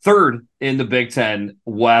 third in the Big Ten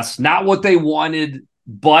West. Not what they wanted,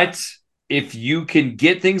 but if you can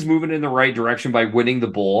get things moving in the right direction by winning the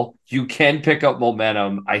bowl, you can pick up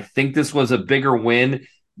momentum. I think this was a bigger win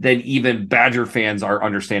than even Badger fans are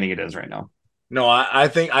understanding it is right now. No, I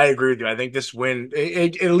think I agree with you. I think this win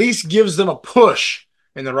it at least gives them a push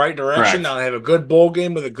in the right direction. Correct. Now they have a good bowl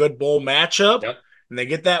game with a good bowl matchup, Yep. and they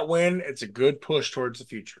get that win. It's a good push towards the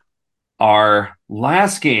future. Our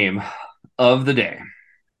last game of the day,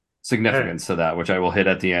 significance to that, which I will hit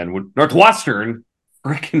at the end. Northwestern,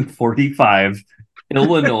 freaking 45,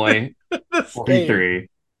 Illinois 43.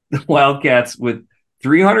 The Wildcats with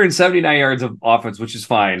 379 yards of offense, which is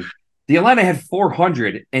fine. The Atlanta had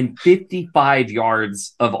 455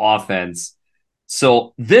 yards of offense.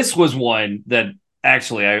 So this was one that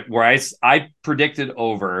actually I predicted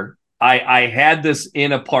over. I had this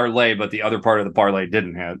in a parlay, but the other part of the parlay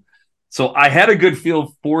didn't have. So I had a good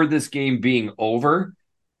feel for this game being over,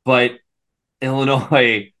 but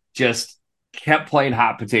Illinois just kept playing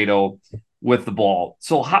hot potato with the ball.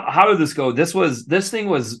 So how did this go? This thing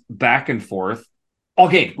was back and forth.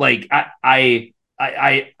 Okay, like I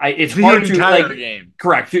it's the hard to like game.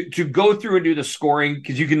 Correct to go through and do the scoring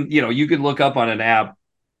because you can look up on an app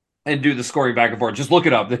and do the scoring back and forth. Just look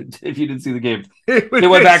it up if you didn't see the game. It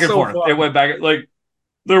went back and forth. Fun. It went back like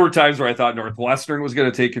there were times where I thought Northwestern was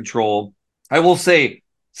going to take control. I will say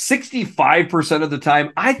 65% of the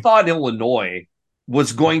time I thought Illinois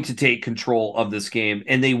was going to take control of this game,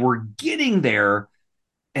 and they were getting there.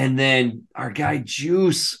 And then our guy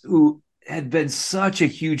Juice, who had been such a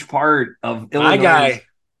huge part of Illinois. My guy.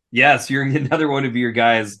 Yes, you're another one of your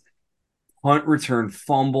guys. Punt return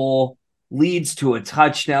fumble leads to a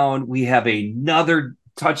touchdown. We have another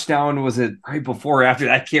touchdown. Was it right before or after?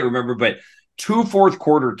 I can't remember, but 2 fourth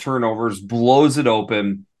quarter turnovers blows it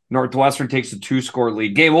open. Northwestern takes a 2-score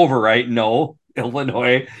lead. Game over, right? No.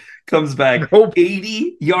 Illinois comes back.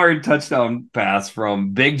 80-yard touchdown pass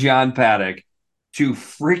from Big John Paddock to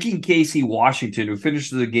freaking Casey Washington, who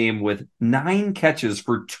finished the game with 9 catches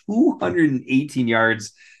for 218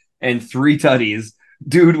 yards and 3 tutties.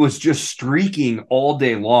 Dude was just streaking all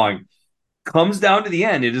day long. Comes down to the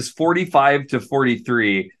end. It is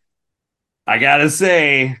 45-43. I got to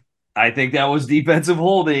say, I think that was defensive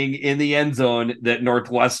holding in the end zone that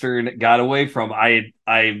Northwestern got away from.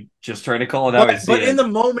 I'm just trying to call it out. But in the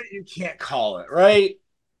moment, you can't call it, right?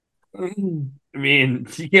 I mean,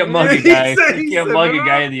 you can't mug a guy. You can't mug a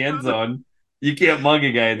guy in the end zone. You can't mug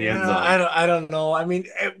a guy in the end zone. I don't know. I mean,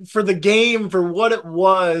 for the game, for what it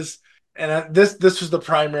was, and this was the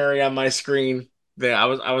primary on my screen. That I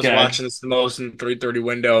was watching this the most in the 3:30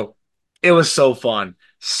 window. It was so fun,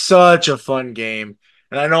 such a fun game.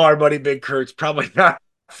 And I know our buddy Big Kurt's probably not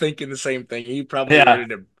thinking the same thing. He probably ready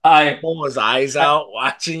to pull his eyes out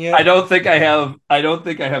watching it. I don't think I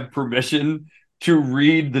have permission to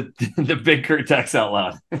read the Big Kurt text out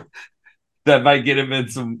loud. that might get him in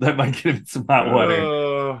some hot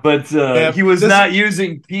water. But he was not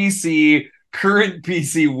using current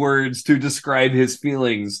PC words to describe his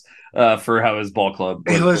feelings for how his ball club.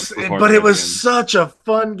 It was such a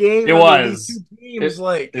fun game. It was. These two teams,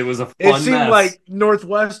 it was a fun It seemed mess. like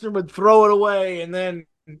Northwestern would throw it away, and then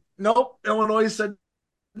nope, Illinois said,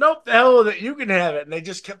 nope, the hell with it, you can have it. And they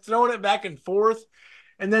just kept throwing it back and forth.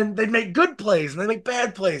 And then they'd make good plays and they make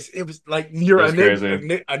bad plays. It was like you're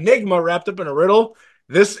an enigma wrapped up in a riddle.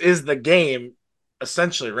 This is the game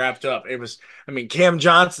essentially wrapped up. It was, Cam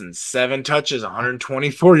Johnson, 7 touches,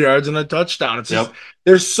 124 yards and a touchdown. It's just,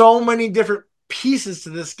 there's so many different pieces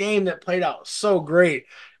to this game that played out so great.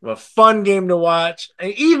 A fun game to watch.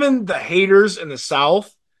 And even the haters in the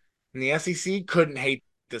South in the SEC couldn't hate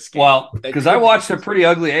this game. Well, because I watched a pretty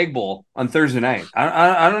ugly Egg Bowl on Thursday night.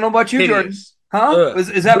 I don't know about you, Jordan. Huh?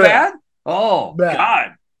 Is that bad? Oh,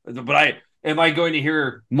 bad. God. But am I going to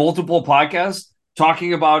hear multiple podcasts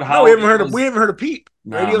talking about how we haven't heard a peep.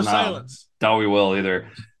 Radio silence. Don't we will either.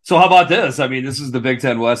 So how about this? This is the Big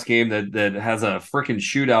Ten West game that has a freaking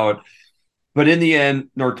shootout. But in the end,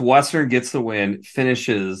 Northwestern gets the win,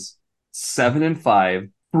 finishes 7-5,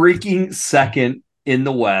 freaking second in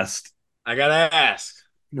the West. I gotta ask.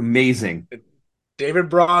 Amazing. David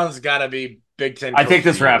Braun's gotta be Big Ten. I think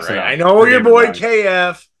this wraps it up. I know your boy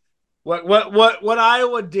KF. What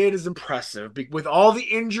Iowa did is impressive. With all the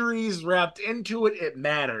injuries wrapped into it, it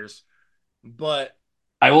matters. But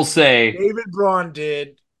I will say David Braun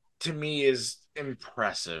did, to me, is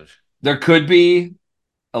impressive. There could be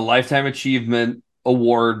a Lifetime Achievement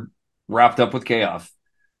Award wrapped up with KF.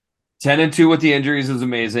 10-2 with the injuries is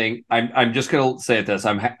amazing. I'm just gonna say it this.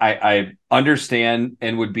 I understand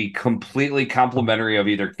and would be completely complimentary of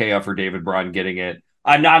either KF or David Braun getting it.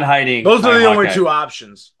 I'm not hiding. Those are my the only Hawkeye. two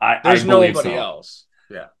options. I There's believe nobody so. else.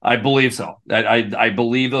 Yeah. I believe so. I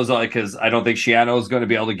believe those are because I don't think Shiano is going to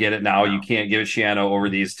be able to get it now. No. You can't give it Shiano over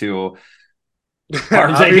these two. Harv's ain't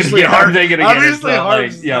gonna obviously, get. Harv's ain't gonna get it. obviously, So like,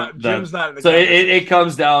 Harv's yeah. not. Jim's not in the So conversation. it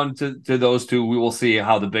comes down to those two. We will see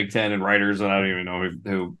how the Big Ten and writers, and I don't even know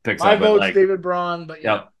who picks My up. But vote's like, David Braun, but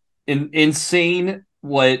yeah. Insane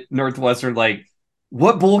what Northwestern like.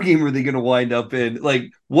 What bowl game are they going to wind up in?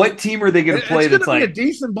 Like, what team are they going to play? It's going That's to be a like,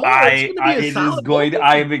 decent bowl. It's going to be a it is solid bowl going.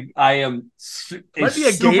 game. I am Might be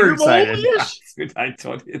a super Gator excited. Bowl-ish. I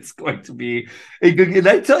told you it's going to be a good. And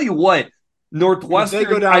I tell you what, If they go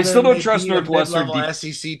Northwestern. down I there still and don't they trust beat a Northwestern. mid-level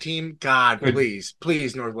SEC team, God,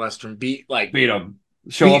 please, Northwestern beat them.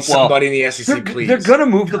 Show up well. somebody in the SEC, please. They're going to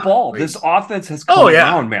move the God, ball. please. This offense has come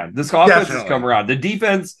around, man. This offense has come around. The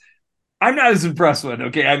defense, I'm not as impressed with.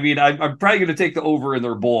 Okay, I mean, I'm probably going to take the over in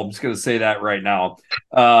their bowl. I'm just going to say that right now.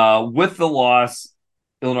 With the loss,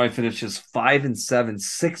 Illinois finishes 5-7,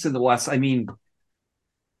 6 in the West. I mean,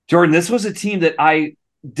 Jordan, this was a team that I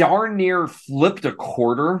darn near flipped a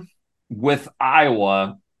quarter with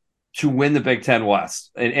Iowa to win the Big Ten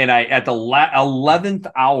West. And I, at the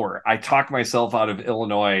 11th hour, I talked myself out of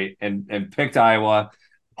Illinois and picked Iowa.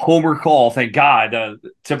 Homer call, thank God.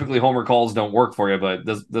 Typically, homer calls don't work for you, but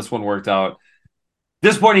this one worked out.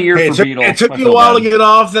 Disappointing year for Beetle. It took you a while to get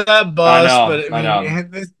off that bus, but I know.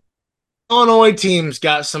 The Illinois team's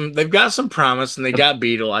got some. They've got some promise, and they got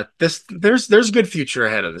Beetle. There's a good future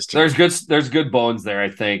ahead of this team. There's good bones there. I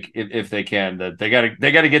think if they can, that they got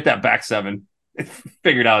to get that back seven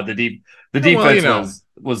figured out. The defense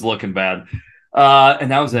was looking bad, and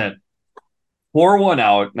that was it. Pour one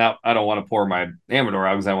out. Now, I don't want to pour my Amador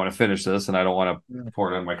out because I want to finish this, and I don't want to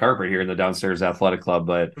pour it on my carpet here in the downstairs athletic club.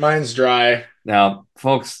 But mine's dry. Now,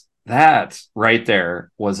 folks, that right there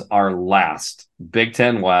was our last Big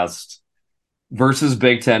Ten West versus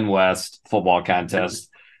Big Ten West football contest.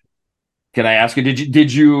 Can I ask you?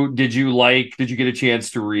 Did you get a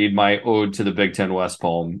chance to read my ode to the Big Ten West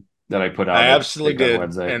poem that I put out? I absolutely did.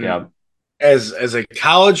 Wednesday. And yeah. As a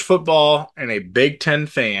college football and a Big Ten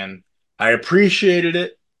fan, I appreciated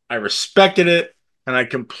it, I respected it, and I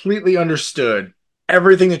completely understood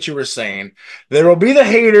everything that you were saying. There will be the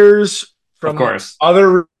haters from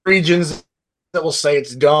other regions that will say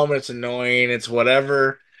it's dumb, it's annoying, it's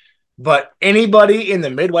whatever. But anybody in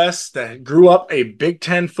the Midwest that grew up a Big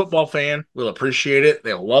Ten football fan will appreciate it.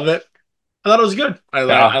 They'll love it. I thought it was good. I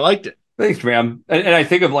liked it. Thanks, man. And I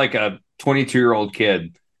think of like a 22-year-old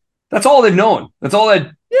kid. That's all they've known. That's all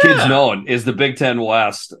that kids known is the Big Ten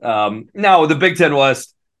West. Now the Big Ten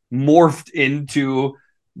West morphed into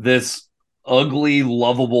this ugly,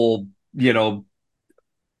 lovable,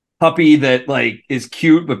 puppy that like is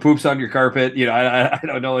cute but poops on your carpet. I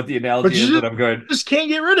don't know what the analogy is, but I'm good. Just can't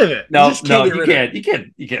get rid of it. No, you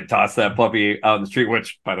can't. You can't toss that puppy out in the street.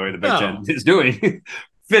 Which, by the way, the Big Ten is doing.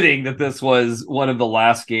 Fitting that this was one of the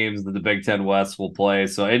last games that the Big Ten West will play.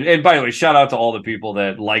 So, and by the way, shout out to all the people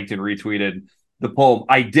that liked and retweeted the poem.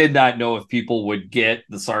 I did not know if people would get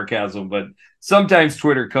the sarcasm, but sometimes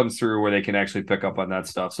Twitter comes through where they can actually pick up on that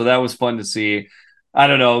stuff. So that was fun to see. I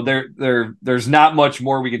don't know. There's not much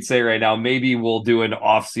more we could say right now. Maybe we'll do an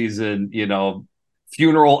off-season,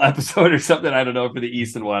 funeral episode or something. I don't know for the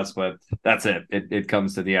East and West, but that's it. It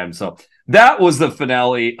comes to the end. So that was the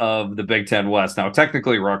finale of the Big Ten West. Now,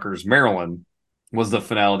 technically, Rutgers, Maryland was the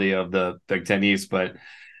finale of the Big Ten East, but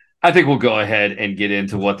I think we'll go ahead and get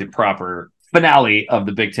into what the proper finale of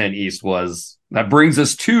the Big Ten East was. That brings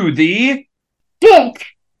us to the Big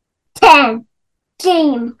Ten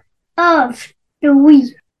Game of the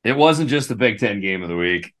Week. It wasn't just the Big Ten game of the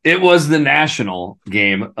week. It was the national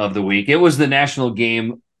game of the week. It was the national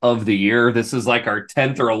game of the year. This is like our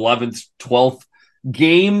 10th or 11th, 12th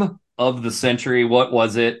game of the century. What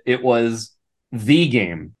was it? It was the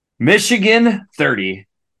game. Michigan 30,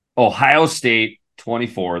 Ohio State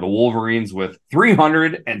 24. The Wolverines with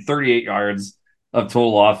 338 yards of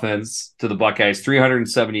total offense to the Buckeyes,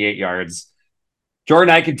 378 yards.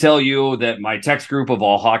 Jordan, I can tell you that my text group of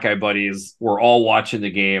all Hawkeye buddies were all watching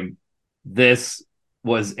the game. This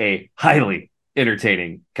was a highly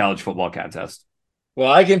entertaining college football contest.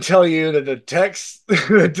 Well, I can tell you that the text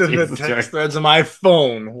threads on my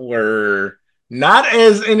phone were not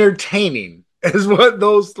as entertaining as what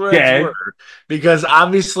those threads were, because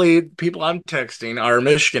obviously people I'm texting are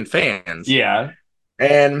Michigan fans. Yeah.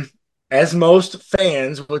 And as most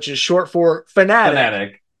fans, which is short for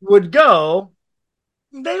fanatic. Would go,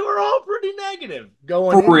 they were all pretty negative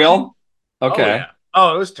going for real. Okay.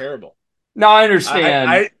 Oh, it was terrible. No, I understand.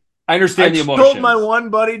 I understand the emotions. I told my one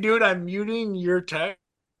buddy, dude, I'm muting your text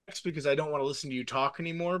because I don't want to listen to you talk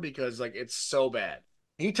anymore because like it's so bad.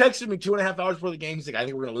 He texted me 2.5 hours before the game. He's like, I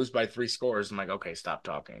think we're going to lose by 3 scores. I'm like, okay, stop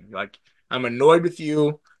talking. Like, I'm annoyed with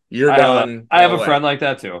you. You're done. I have a friend like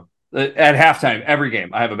that too. At halftime, every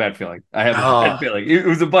game, I have a bad feeling. I have a bad feeling. It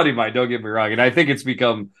was a buddy of mine. Don't get me wrong, and I think it's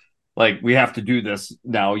become like we have to do this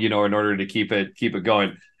now, in order to keep it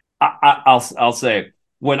going. I'll say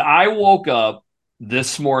when I woke up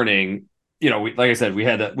this morning, like I said, we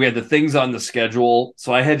had the things on the schedule,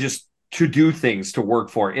 so I had just to do things to work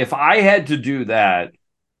for. If I had to do that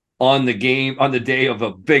on the day of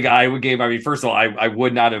a big Iowa game, I mean, first of all, I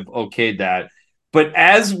would not have okayed that. But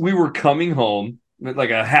as we were coming home,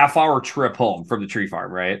 like a half-hour trip home from the tree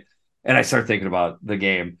farm, right? And I started thinking about the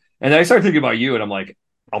game. And then I started thinking about you, and I'm like,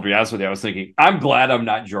 I'll be honest with you, I was thinking, I'm glad I'm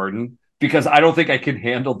not Jordan because I don't think I can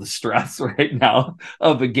handle the stress right now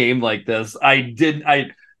of a game like this. I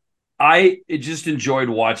just enjoyed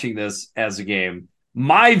watching this as a game.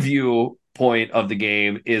 My viewpoint of the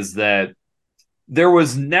game is that there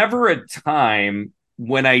was never a time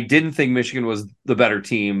when I didn't think Michigan was the better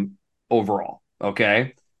team overall.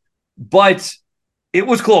 Okay. But it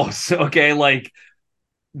was close. Okay. Like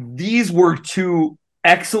these were two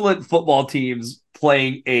excellent football teams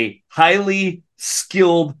playing a highly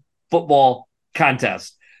skilled football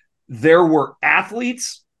contest. There were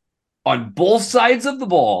athletes on both sides of the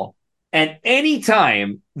ball, and any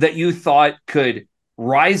time that you thought could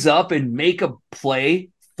rise up and make a play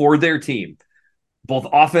for their team, both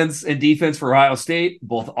offense and defense for Ohio State,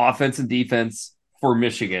 both offense and defense for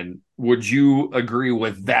Michigan. Would you agree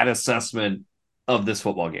with that assessment of this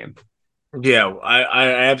football game? Yeah,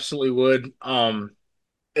 I absolutely would. Yeah,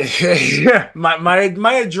 my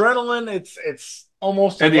adrenaline, it's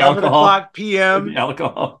almost And the 11 alcohol. o'clock p.m. And the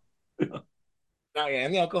alcohol.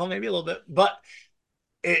 And the alcohol maybe a little bit, but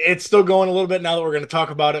it's still going a little bit now that we're going to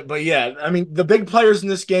talk about it. But yeah, I mean, the big players in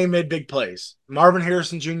this game made big plays. Marvin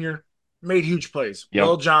Harrison Jr. made huge plays. Yep.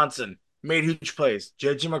 Will Johnson made huge plays.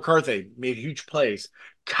 JJ McCarthy made huge plays.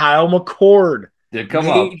 Kyle McCord Did come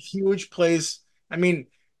made up. huge plays. I mean,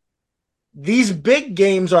 these big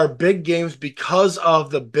games are big games because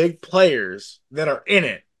of the big players that are in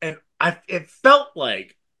it. And it felt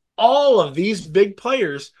like all of these big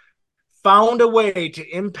players found a way to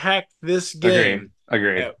impact this game.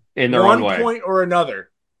 Agree. At in their own one way. point or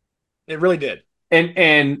another. It really did.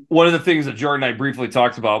 And one of the things that Jordan and I briefly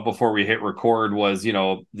talked about before we hit record was,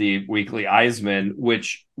 the weekly Eisman,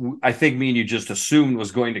 which I think me and you just assumed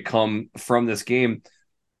was going to come from this game.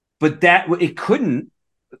 But that it couldn't,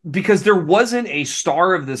 because there wasn't a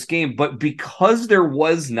star of this game. But because there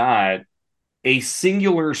was not a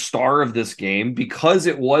singular star of this game, because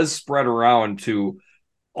it was spread around to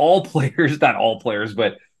all players, not all players,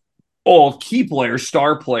 but all key players,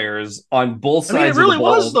 star players on both sides it really of the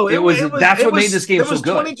ball. was, though. That's what made this game so good.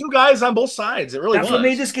 There was 22 guys on both sides. It really was. That's what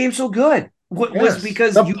made this game so good. Was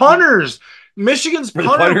because the punters, Michigan's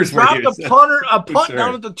punter dropped a punt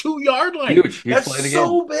down at the 2-yard line. Huge That's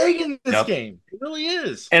so big in this game. It really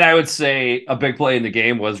is. And I would say a big play in the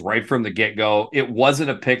game was right from the get-go. It wasn't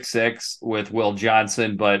a pick six with Will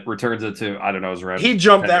Johnson, but returns it to, I don't know, his route. He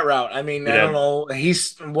jumped that route. I mean, I don't know.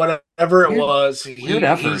 He's whatever it was.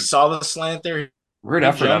 He saw the slant there. Weird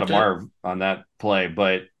effort out of Marv on that play,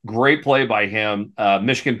 but great play by him.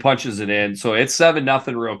 Michigan punches it in. So it's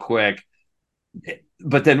 7-0 real quick.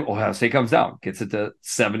 But then Ohio State comes down, gets it to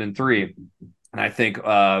 7-3. And I think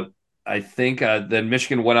then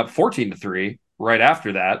Michigan went up 14-3 right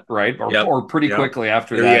after that, right? Or pretty quickly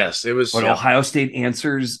after that. Yes, it was. But Ohio State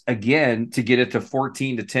answers again to get it to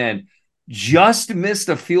 14-10. Just missed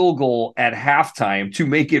a field goal at halftime to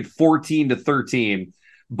make it 14-13.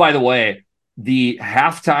 By the way, the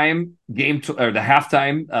halftime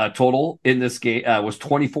total in this game was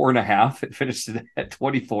 24.5. It finished at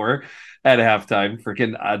 24 at halftime.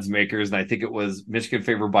 Freaking odds makers, and I think it was Michigan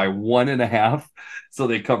favored by 1.5, so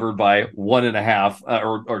they covered by 1.5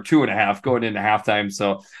 or 2.5 going into halftime.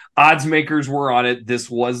 So odds makers were on it. This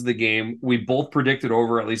was the game we both predicted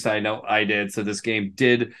over. At least I know I did. So this game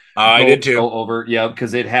did. I did too. Go over, yeah,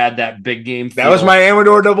 because it had that big game. That was my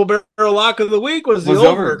Amador double barrel lock of the week. Was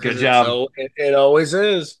over. Good job. It always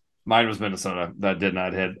is. Mine was Minnesota. That did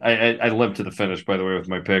not hit. I lived to the finish, by the way, with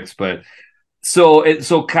my picks. But so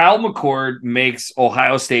Kyle McCord makes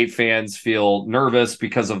Ohio State fans feel nervous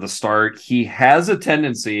because of the start. He has a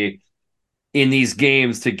tendency in these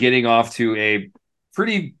games to getting off to a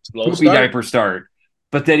pretty poopy diaper start,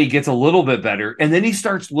 but then he gets a little bit better, and then he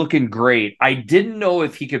starts looking great. I didn't know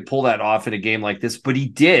if he could pull that off in a game like this, but he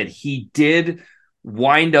did. He did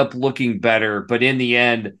wind up looking better, but in the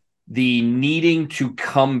end, the needing to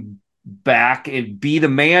come back and be the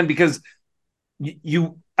man, because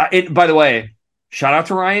by the way, shout out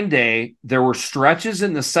to Ryan Day. There were stretches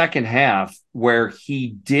in the second half where he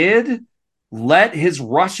did let his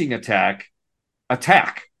rushing attack.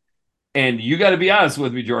 And you got to be honest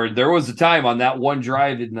with me, Jordan. There was a time on that one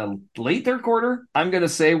drive in the late third quarter, I'm going to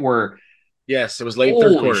say, where yes, it was late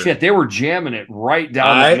third quarter. Holy shit, they were jamming it right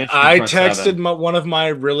down that Michigan I front texted seven. one of my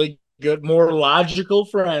really good, more logical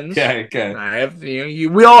friends. Okay. I have,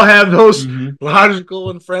 we all have those logical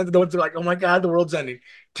and friends that are like, oh my God, the world's ending.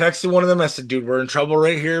 Texted one of them. I said, dude, we're in trouble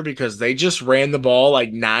right here because they just ran the ball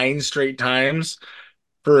like 9 straight times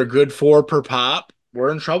for a good 4 per pop.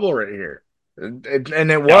 We're in trouble right here. And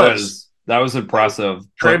it was. That was impressive.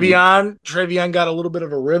 Trevion got a little bit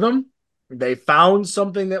of a rhythm. They found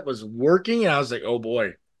something that was working, and I was like, oh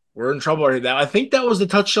boy, we're in trouble right now. I think that was the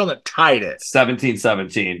touchdown that tied it.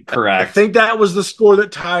 17-17, correct. I think that was the score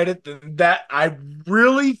that tied it. That I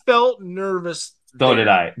really felt nervous. So did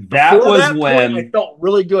I. That was when I felt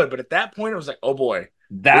really good, but at that point, it was like, oh boy.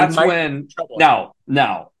 That's when. Now,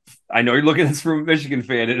 I know you're looking at this from a Michigan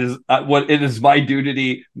fan. It is my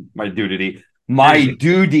duty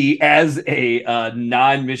as a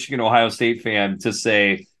non-Michigan Ohio State fan to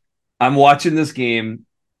say I'm watching this game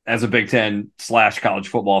as a Big Ten / college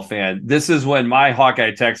football fan. This is when my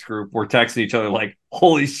Hawkeye text group were texting each other like,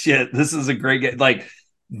 holy shit, this is a great game. Like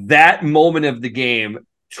that moment of the game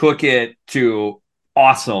took it to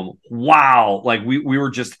awesome. Wow. Like we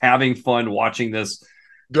were just having fun watching this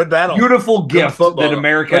good battle, beautiful gift that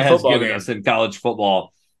America has given us in college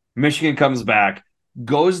football. Michigan comes back,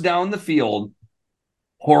 goes down the field.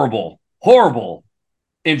 Horrible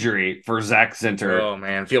injury for Zach Zinter. Oh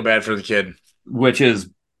man, feel bad for the kid. Which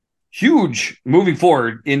is huge moving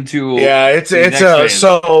forward into it's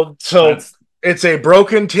a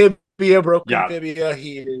broken tibia.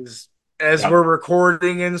 He is we're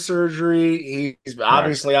recording in surgery. He's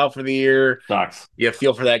obviously out for the year. Sucks. You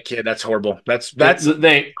feel for that kid. That's horrible. That's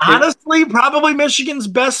honestly probably Michigan's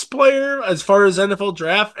best player as far as NFL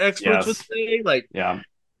draft experts would say.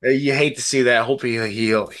 You hate to see that. Hope he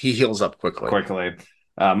heals up quickly.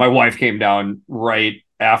 My wife came down right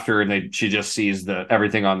after, and she just sees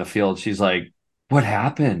everything on the field. She's like, "What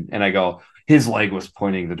happened?" And I go, "His leg was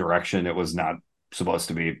pointing the direction it was not supposed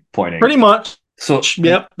to be pointing." Pretty much. So,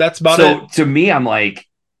 yep, that's about it. So to me, I'm like,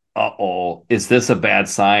 "Uh-oh, is this a bad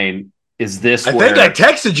sign? Is this?" I think I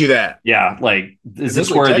texted you that. Yeah, like, is this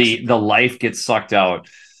where the life gets sucked out?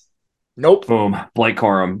 Nope. Boom. Blake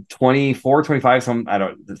Corum, 24, 25, I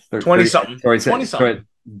don't 20-something.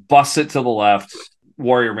 Busts it to the left.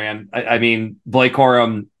 Warrior, man. I mean, Blake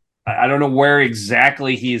Corum, I don't know where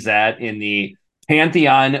exactly he's at in the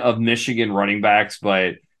pantheon of Michigan running backs,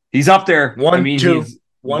 but he's up there. He's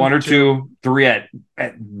one or two, three at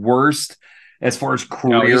worst as far as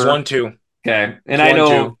career. No, he's 1-2. Okay. And I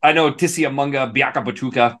know Tisiamunga Biaka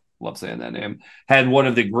Batuka, love saying that name, had one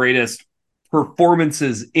of the greatest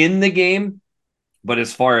performances in the game, but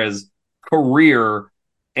as far as career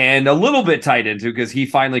and a little bit tied into, because he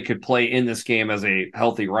finally could play in this game as a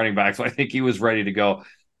healthy running back, so I think he was ready to go.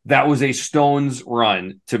 That was a stone's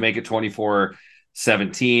run to make it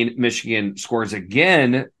 24-17. Michigan scores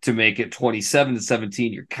again to make it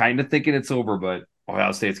 27-17. You're kind of thinking it's over, but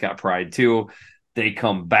Ohio State's got pride too. They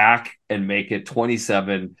come back and make it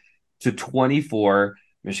 27-24.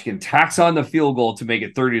 Michigan tacks on the field goal to make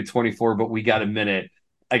it 30-24, but we got a minute.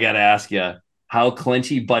 I got to ask you, how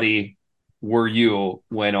clinchy buddy were you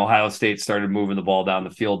when Ohio State started moving the ball down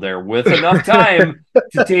the field there with enough time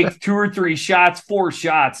to take 2 or 3 shots, 4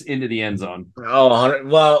 shots into the end zone? Oh,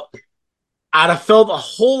 well, I'd have felt a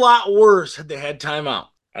whole lot worse had they had timeout.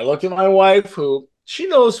 I looked at my wife, who she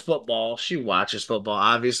knows football. She watches football,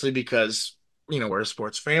 obviously, because we're a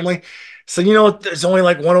sports family. So, there's only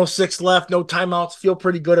like 106 left, no timeouts. Feel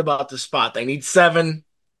pretty good about the spot. They need 7.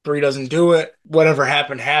 3 doesn't do it. Whatever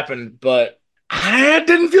happened. But I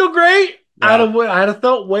didn't feel great. Yeah. I'd have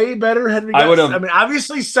felt way better had we got,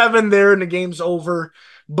 obviously 7 there and the game's over.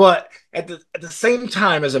 But at the same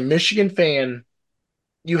time, as a Michigan fan,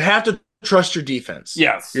 you have to trust your defense.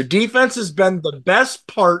 Yes. Your defense has been the best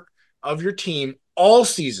part of your team all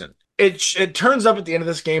season. It turns up at the end of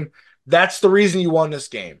this game. That's the reason you won this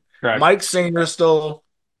game. Correct. Mike Sainristil,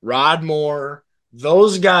 Rod Moore,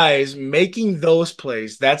 those guys making those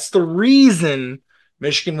plays. That's the reason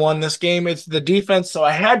Michigan won this game. It's the defense. So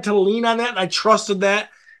I had to lean on that, and I trusted that.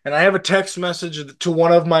 And I have a text message to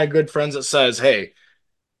one of my good friends that says, hey,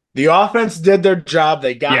 the offense did their job.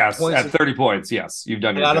 They got points at 30 points. Yes, you've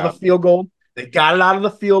done your job. Out of a field goal. They got it out of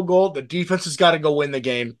the field goal. The defense has got to go win the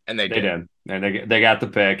game, and they did. And they got the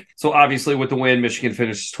pick. So obviously with the win, Michigan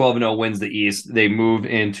finishes 12-0, wins the East. They move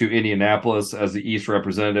into Indianapolis as the East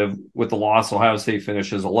representative. With the loss, Ohio State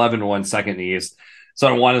finishes 11-1, second in the East. So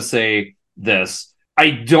I want to say this.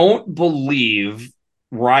 I don't believe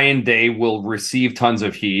Ryan Day will receive tons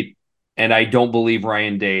of heat, and I don't believe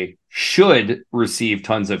Ryan Day should receive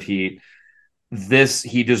tons of heat.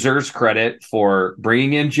 He deserves credit for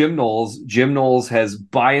bringing in Jim Knowles. Jim Knowles has,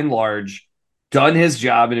 by and large, done his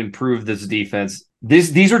job and improved this defense.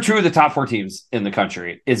 These are two of the top 4 teams in the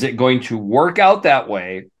country. Is it going to work out that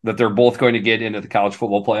way, that they're both going to get into the college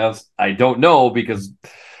football playoffs? I don't know, because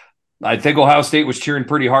I think Ohio State was cheering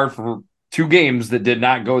pretty hard for 2 games that did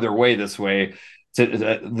not go their way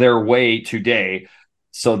today.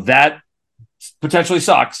 So that potentially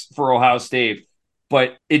sucks for Ohio State.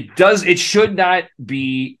 But it should not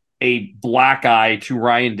be a black eye to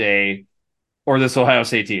Ryan Day or this Ohio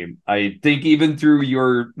State team. I think even through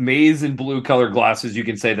your maize and blue color glasses, you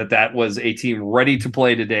can say that was a team ready to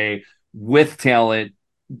play today with talent.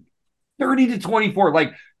 30-24.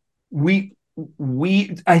 Like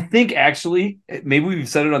I think actually, maybe we've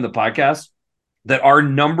said it on the podcast, that our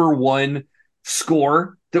number one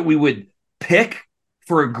score that we would pick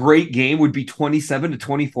for a great game would be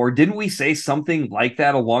 27-24. Didn't we say something like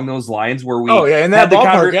that along those lines where we in that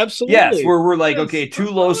ballpark, absolutely. Yes, where we're like, okay, too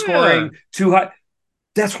low scoring, too high.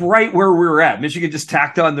 That's right where we were at. Michigan just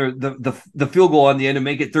tacked on the field goal on the end to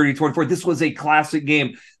make it 30-24. This was a classic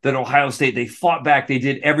game that Ohio State, they fought back, they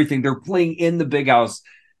did everything. They're playing in the big house.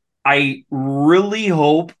 I really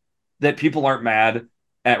hope that people aren't mad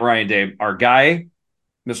at Ryan Day, our guy,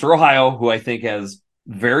 Mr. Ohio, who I think has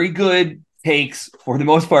very good takes for the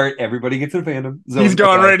most part. Everybody gets in fandom. He's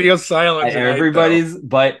gone radio silent tonight,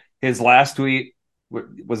 but his last tweet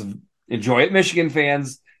was enjoy it, Michigan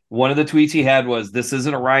fans. One of the tweets he had was, this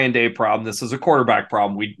isn't a Ryan Day problem. This is a quarterback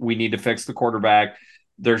problem. We need to fix the quarterback.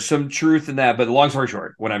 There's some truth in that, but long story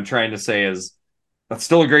short, what I'm trying to say is that's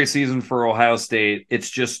still a great season for Ohio State. It's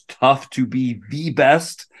just tough to be the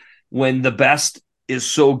best when the best is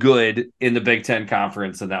so good in the Big Ten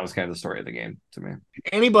Conference, and that was kind of the story of the game to me.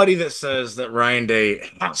 Anybody that says that Ryan Day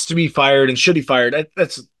has to be fired and should be fired,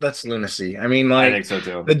 that's lunacy. I mean, like, I think so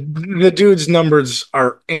too. The dude's numbers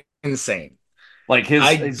are insane. Like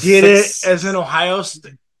I get it as an Ohio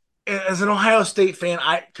State fan.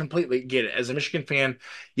 I completely get it. As a Michigan fan,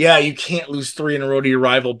 yeah, you can't lose 3 in a row to your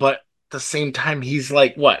rival, but at the same time, he's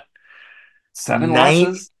like what, 7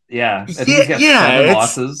 losses? Yeah, I think he's got 7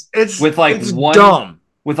 losses. It's one dumb.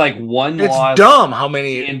 With like one it's loss. Dumb. How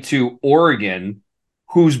many into Oregon,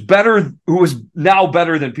 who is now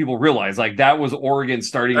better than people realize. Like that was Oregon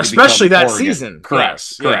starting, especially to become that Oregon. season.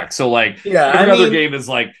 Correct. Yeah. So like every other game is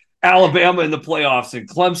like Alabama in the playoffs and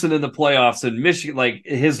Clemson in the playoffs and Michigan. Like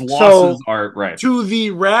his losses are right. To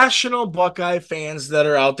the rational Buckeye fans that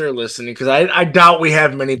are out there listening, because I doubt we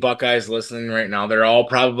have many Buckeyes listening right now. They're all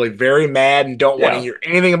probably very mad and don't want to hear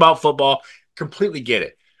anything about football. Completely get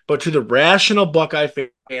it. But to the rational Buckeye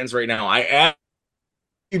fans right now, I ask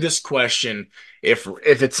you this question: If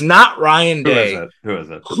it's not Ryan Day, who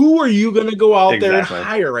is it? Who are you going to go out there and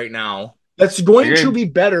hire right now? That's going to be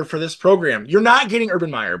better for this program. You're not getting Urban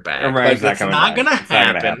Meyer back. That's not going to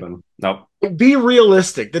happen. Nope. Be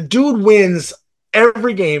realistic. The dude wins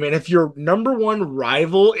every game, and if your number one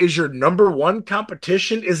rival is your number one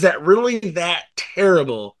competition, is that really that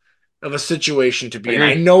terrible of a situation to be in?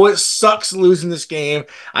 I know it sucks losing this game.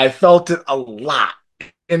 I felt it a lot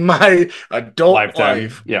in my adult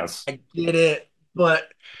life. Yes, I get it, but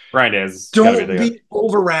don't be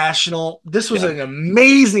over rational. This was an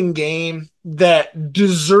amazing game that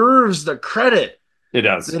deserves the credit it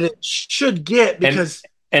does that it should get, because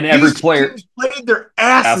and every player played their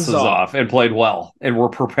asses off and played well and were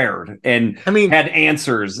prepared and had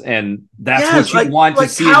answers, and that's what you want to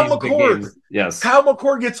see in these big games. Yes, Kyle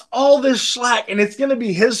McCord gets all this slack, and it's going to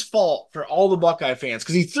be his fault for all the Buckeye fans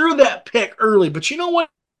because he threw that pick early. But you know what?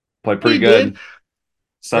 Played pretty good.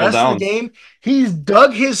 Settle down. Of the game, he's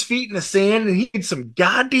dug his feet in the sand, and he had some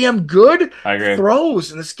goddamn good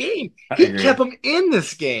throws in this game. He kept them in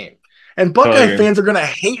this game, and Buckeye fans are going to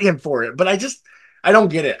hate him for it. But I don't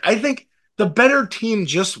get it. I think the better team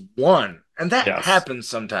just won, and that happens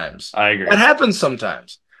sometimes. I agree. That happens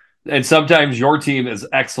sometimes. And sometimes your team is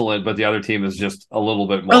excellent, but the other team is just a little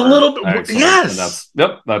bit more. Excellent. Yes.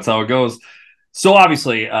 And that's how it goes. So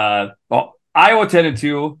obviously, Iowa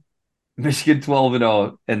 10-2. Michigan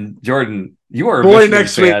 12-0, and Jordan, you are a Michigan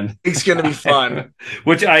next fan. Week it's going to be fun.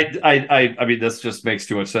 Which I mean, this just makes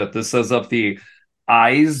too much sense. This says up the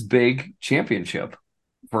Eyes Big Championship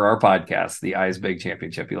for our podcast, the Eyes Big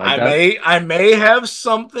Championship. You like I may have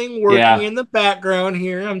something working in the background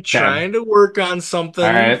here. I'm trying to work on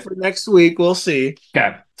something for next week. We'll see.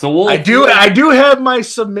 Okay. So I do have my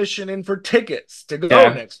submission in for tickets to go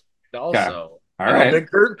next week also. All right.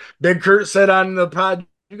 Big Kurt said on the pod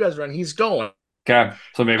you guys run, he's going. Okay.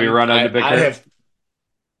 So maybe run on the Big Kurt.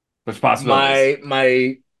 There's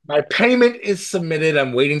possibilities. My payment is submitted.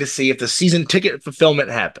 I'm waiting to see if the season ticket fulfillment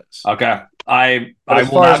happens. Okay. I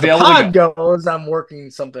will not be able to go. Goes, I'm working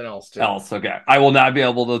something else too. Okay. I will not be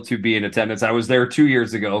able to be in attendance. I was there 2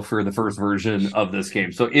 years ago for the first version of this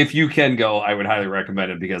game. So if you can go, I would highly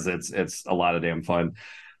recommend it because it's a lot of damn fun.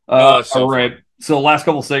 All right. Fun. So last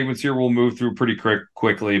couple segments here, we'll move through pretty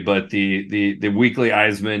quickly, but the weekly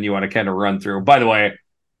Eisman you want to kind of run through. By the way,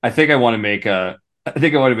 I think I want to make a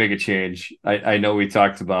change. I know we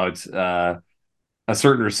talked about a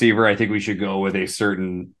certain receiver. I think we should go with a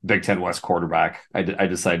certain Big Ten West quarterback. I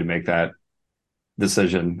decided to make that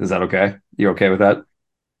decision. Is that okay? You okay with that?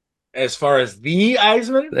 As far as the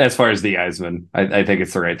Eisman? As far as the Eisman. I think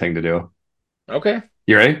it's the right thing to do. Okay.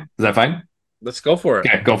 You ready? Is that fine? Let's go for it.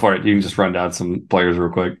 Okay, go for it. You can just run down some players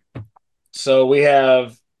real quick. So we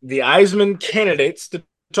have the Eisman candidates to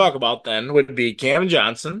talk about then would be Cam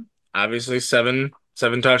Johnson, obviously seven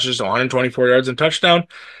touches, 124 yards and touchdown.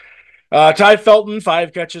 Ty Felton,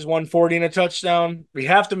 5 catches, 140 and a touchdown. We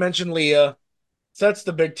have to mention Leah. Sets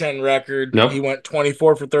the Big Ten record. He went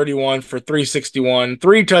 24 for 31 for 361,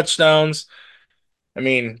 3 touchdowns. I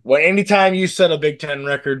mean, anytime you set a Big Ten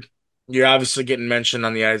record, you're obviously getting mentioned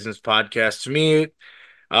on the Eisman's podcast. To me,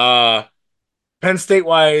 Penn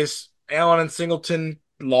State-wise, Allen and Singleton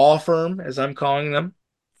law firm, as I'm calling them,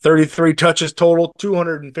 33 touches total,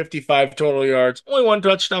 255 total yards, only 1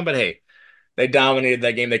 touchdown, but hey, they dominated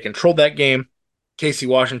that game. They controlled that game. Casey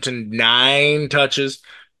Washington, 9 touches,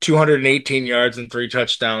 218 yards and 3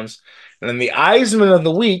 touchdowns. And then the Eisman of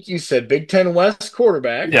the week, you said Big Ten West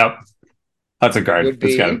quarterback. Yep. That's a guard.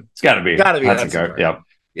 It's got to be. That's a guard. Yep.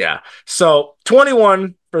 Yeah. So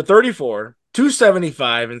 21 for 34,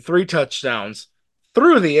 275 and 3 touchdowns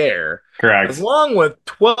through the air. Correct. Along with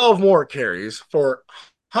 12 more carries for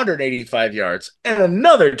 185 yards and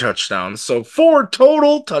another touchdown. So 4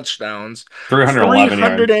 total touchdowns. 311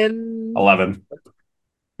 yards. 11.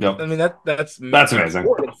 Yep. I mean, that's amazing.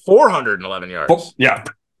 411 yards. Oh, yeah.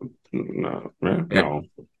 No.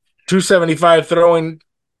 275 throwing,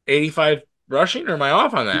 85 rushing, or am I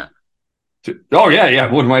off on that? Oh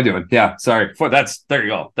yeah. What am I doing? Yeah, sorry. There you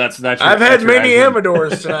go. I've had many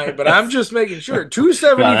Amadors tonight, but I'm just making sure.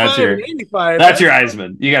 275 and 85. That's your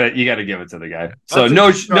Eisman. You gotta give it to the guy. So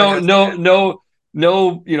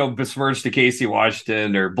no, besmirch to Casey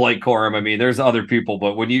Washington or Blake Corum. I mean, there's other people,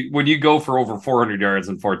 but when you go for over 400 yards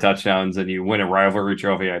and 4 touchdowns and you win a rivalry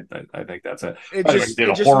trophy, I think that's it. Did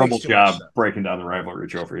a horrible job breaking down the rivalry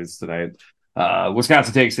trophies tonight.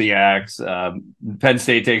 Wisconsin takes the Yaks. Penn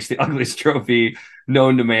State takes the ugliest trophy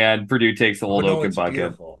known to man. Purdue takes the old oaken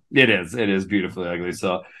bucket. Beautiful. It is beautifully ugly.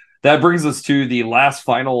 So that brings us to the last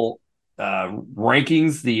final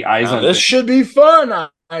rankings. The eyes on this should be fun.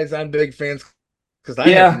 Eyes on big fans because I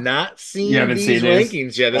have not seen these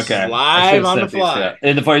rankings yet. This is live on the fly.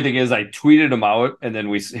 And the funny thing is, I tweeted them out and then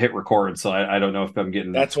we hit record. So I don't know if I'm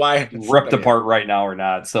getting ripped apart right now or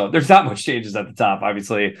not. So there's not much changes at the top,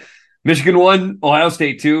 obviously. Michigan 1, Ohio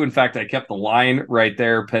State 2. In fact, I kept the line right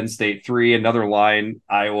there. Penn State 3, another line,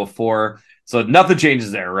 Iowa 4. So nothing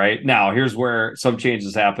changes there, right? Now, here's where some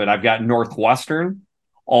changes happen. I've got Northwestern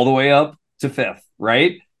all the way up to 5th,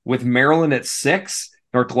 right? With Maryland at 6,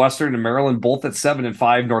 Northwestern and Maryland both at 7 and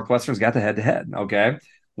 5. Northwestern's got the head-to-head, okay?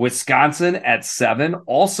 Wisconsin at 7,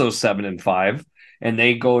 also 7 and 5. And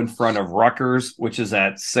they go in front of Rutgers, which is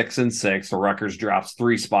at 6 and 6. So Rutgers drops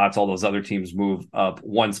 3 spots. All those other teams move up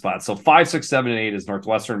 1 spot. So 5, 6, 7, and 8 is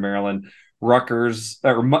Northwestern, Maryland,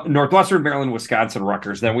 Northwestern, Maryland, Wisconsin,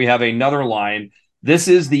 Rutgers. Then we have another line. This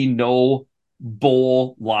is the no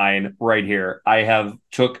bowl line right here. I have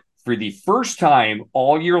took for the first time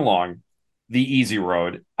all year long the easy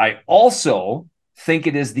road. I also think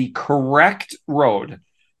it is the correct road.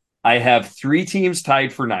 I have 3 teams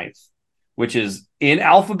tied for 9th, which is in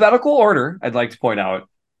alphabetical order, I'd like to point out,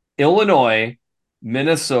 Illinois,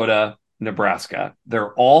 Minnesota, Nebraska.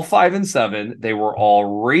 They're all 5 and 7. They were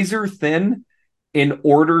all razor thin in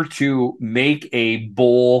order to make a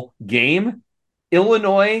bowl game.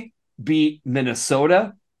 Illinois beat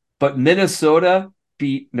Minnesota, but Minnesota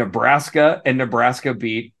beat Nebraska, and Nebraska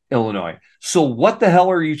beat Illinois. So what the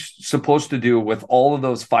hell are you supposed to do with all of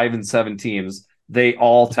those 5 and 7 teams? They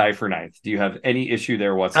all tie for 9th. Do you have any issue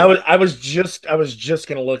there whatsoever? I was just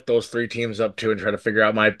gonna look those 3 teams up too and try to figure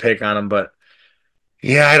out my pick on them, but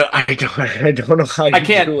Yeah, I don't know how you I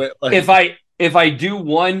can't. do it. Like, If I do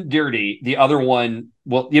one dirty, the other one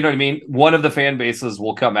will. You know what I mean? One of the fan bases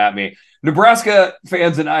will come at me. Nebraska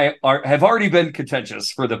fans and I have already been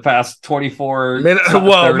contentious for the past 24 third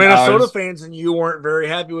Minnesota hours. fans and you weren't very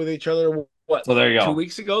happy with each other. What, So there you two go.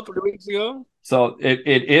 weeks ago, 3 weeks ago? So it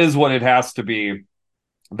is what it has to be.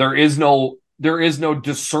 There is no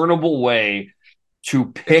discernible way to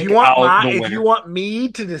pick out the If you winner. want me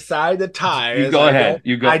to decide the tie, You as go ahead.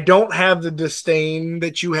 You I go. don't have the disdain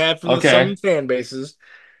that you have for Okay. some fan bases.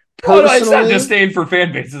 No, it's not Personally, disdain for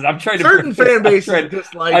fan bases. I'm trying to certain break this. fan bases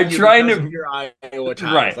dislike I'm you trying because of to your Iowa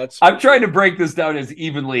ties. right. Let's I'm face trying it. to break this down as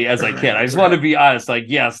evenly as I can. I just want to Right. be honest. Like,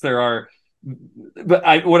 yes, there are,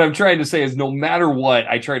 but what I'm trying to say is, no matter what,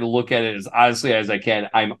 I try to look at it as honestly as I can.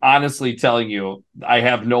 I'm honestly telling you, I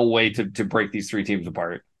have no way to break these three teams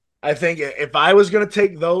apart. I think if I was going to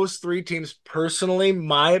take those three teams personally,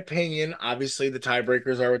 my opinion, obviously the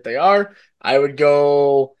tiebreakers are what they are. I would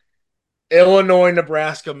go Illinois,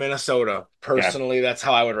 Nebraska, Minnesota. Okay, Personally, that's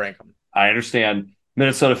how I would rank them. I understand.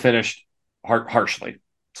 Minnesota finished harshly,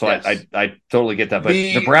 so Yes. I totally get that. But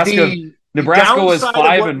The Nebraska was downside of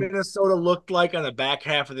 5 what and Minnesota looked like on the back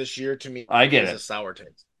half of this year to me I get is a it. sour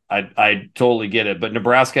taste. I totally get it. But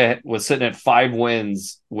Nebraska was sitting at 5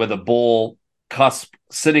 wins with a bowl cusp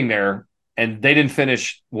sitting there, and they didn't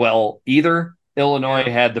finish well either. Illinois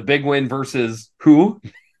Yeah. had the big win versus who?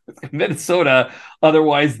 Minnesota.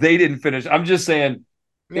 Otherwise, they didn't finish. I'm just saying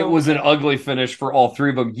it was an ugly finish for all three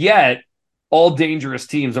of them, yet all dangerous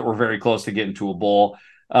teams that were very close to getting to a bowl.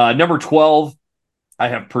 Number 12, I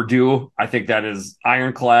have Purdue. I think that is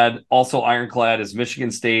ironclad. Also ironclad is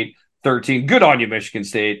Michigan State. 13. Good on you, Michigan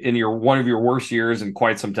State. In your one of your worst years in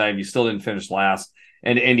quite some time, you still didn't finish last.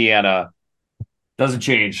 And Indiana doesn't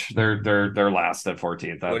change. They're last at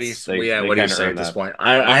 14th. What do you say at this point?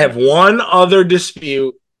 I have one other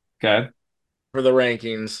dispute Okay. for the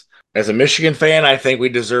rankings. As a Michigan fan, I think we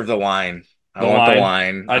deserve the line. I want the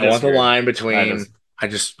line. I want the line between.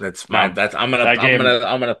 That's my. That's I'm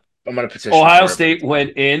gonna petition. Ohio for State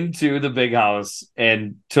went into the big house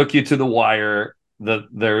and took you to the wire.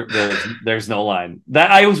 There's no line.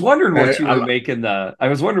 That I was wondering what you were making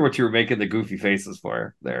the goofy faces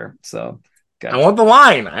for there. So I want the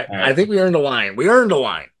line. I think we earned a line. We earned a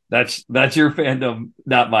line. That's your fandom,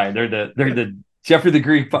 not mine. They're the Jeffrey the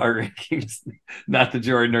Greek Power Rankings, not the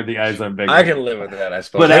Jordan or the Eyes on Big. I can live with that, I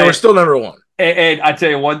suppose. But we're still number one. And I tell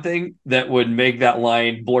you one thing that would make that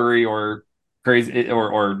line blurry or crazy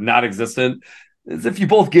or not existent is if you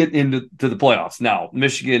both get into the playoffs. Now,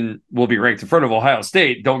 Michigan will be ranked in front of Ohio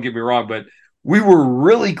State. Don't get me wrong, but we were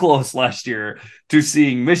really close last year to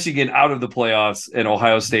seeing Michigan out of the playoffs and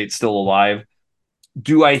Ohio State still alive.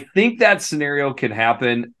 Do I think that scenario can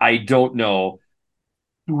happen? I don't know.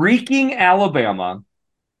 Freaking Alabama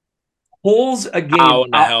pulls a game how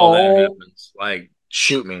in the hell that happens? Like,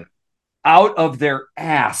 shoot me out of their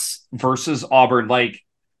ass versus Auburn. Like,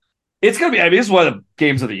 it's gonna be. I mean, it's one of the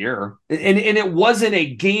games of the year, and it wasn't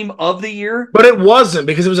a game of the year, but it wasn't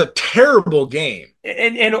because it was a terrible game.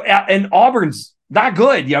 And Auburn's not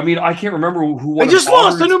good. Yeah, I mean, I can't remember who won. They just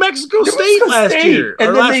lost to New Mexico State last year,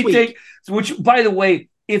 and then they take. Which, by the way,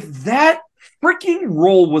 if that freaking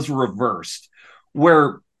role was reversed,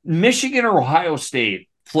 where Michigan or Ohio State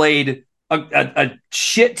played a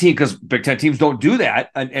shit team, because Big Ten teams don't do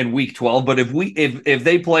that in Week 12, but if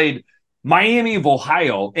they played Miami of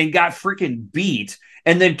Ohio and got freaking beat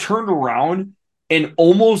and then turned around and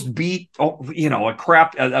almost beat,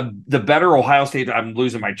 the better Ohio State. I'm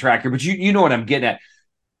losing my track here, but you know what I'm getting at.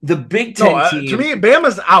 The Big Ten team, to me,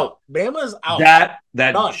 Bama's out. Bama's out.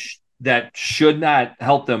 That should not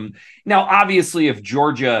help them. Now, obviously, if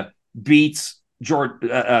Georgia beats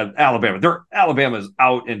Alabama, Alabama's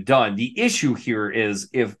out and done. The issue here is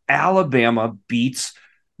if Alabama beats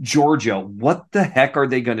Georgia, what the heck are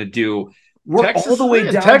they going to do? We're all the way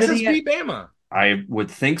down Texas to the beat Bama. I would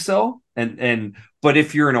think so. But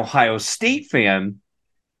if you're an Ohio State fan,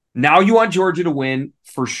 now you want Georgia to win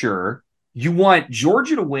for sure. You want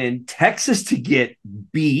Georgia to win, Texas to get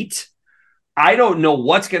beat. I don't know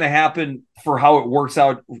what's going to happen for how it works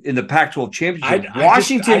out in the Pac-12 championship.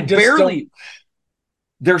 Washington barely.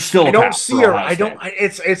 They're still. I don't see her. I don't.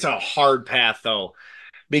 It's a hard path though,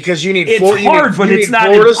 because you need. It's hard, but it's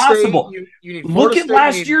not impossible. Look at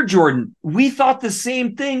last year, Jordan. We thought the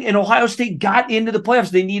same thing, and Ohio State got into the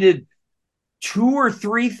playoffs. They needed 2 or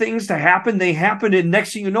 3 things to happen. They happened, and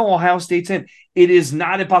next thing you know, Ohio State's in. It is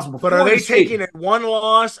not impossible. But are they taking a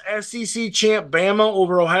one-loss SEC champ Bama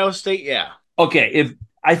over Ohio State? Yeah. Okay,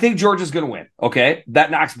 I think Georgia's going to win. Okay.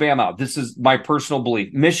 That knocks Bama out. This is my personal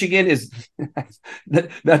belief. Michigan is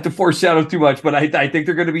not to foreshadow too much, but I think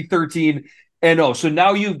they're going to be 13-0. So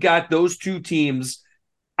now you've got those two teams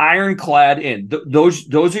ironclad in. Those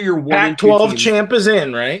are your 1 and 2 Pac-12 teams. champ is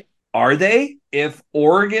in, right? Are they? If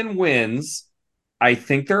Oregon wins, I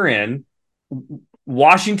think they're in.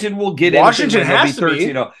 Washington will get in. Washington has to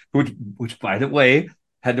be. Which, by the way,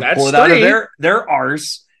 had to pull it 3 out of their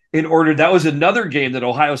arse in order. That was another game that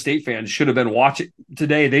Ohio State fans should have been watching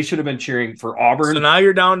today. They should have been cheering for Auburn. So now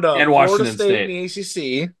you're down to and Florida Washington State in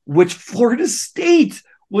the ACC. Which Florida State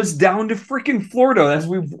was down to freaking Florida as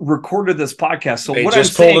we've recorded this podcast. So they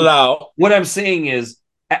just pulled it out. What I'm saying is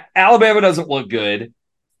Alabama doesn't look good.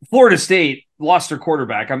 Florida State lost their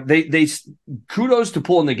quarterback. They kudos to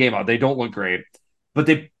pulling the game out. They don't look great, but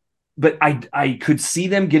I could see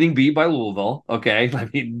them getting beat by Louisville. Okay. I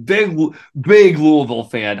mean, big Louisville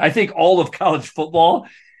fan. I think all of college football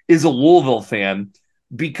is a Louisville fan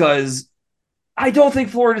because I don't think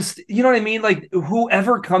Florida's, you know what I mean? Like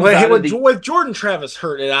whoever comes out with Jordan Travis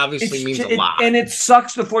hurt, it obviously means a lot. And it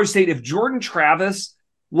sucks to Florida State. If Jordan Travis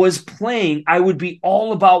was playing, I would be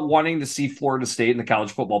all about wanting to see Florida State in the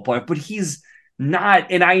college football playoff, but he's not.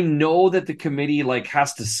 And I know that the committee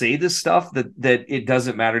has to say this stuff that it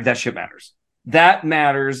doesn't matter. That shit matters. That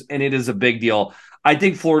matters. And it is a big deal. I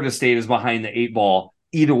think Florida State is behind the 8 ball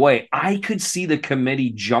either way. I could see the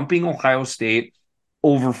committee jumping Ohio State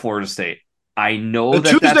over Florida State. I know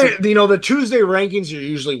the Tuesday rankings are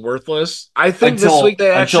usually worthless. I think until this week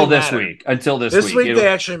they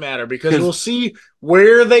actually matter because we'll see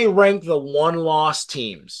where they rank the one-loss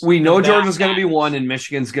teams. We know Georgia's going to be 1 and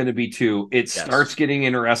Michigan's going to be 2. It starts getting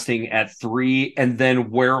interesting at 3, and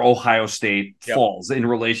then where Ohio State falls in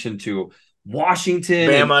relation to Washington,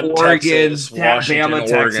 Bama, Oregon, Texas, Washington,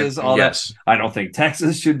 Texas, all that. I don't think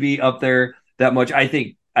Texas should be up there that much. I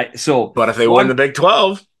think but if they win the Big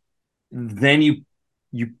 12. Then you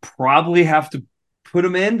probably have to put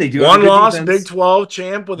them in. They do one loss Big 12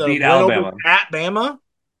 champ with a win Alabama at Bama.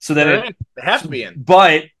 So then they have to be in.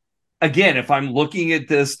 But again, if I'm looking at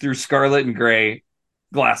this through scarlet and gray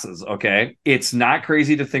glasses, okay, it's not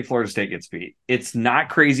crazy to think Florida State gets beat. It's not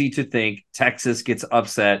crazy to think Texas gets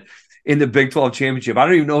upset in the Big 12 championship. I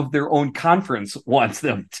don't even know if their own conference wants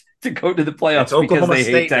them to go to the playoffs. It's Oklahoma because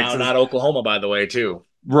they State hate Texas. now, not Oklahoma, by the way, too.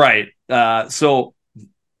 Right. So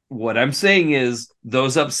what I'm saying is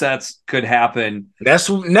those upsets could happen. Next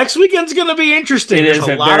weekend's going to be interesting. There's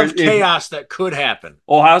a lot of chaos that could happen.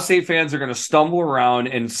 Ohio State fans are going to stumble around,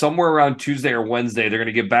 and somewhere around Tuesday or Wednesday, they're going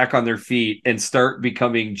to get back on their feet and start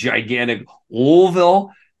becoming gigantic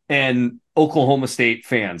Louisville and Oklahoma State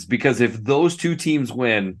fans. Because if those two teams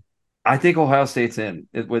win, I think Ohio State's in.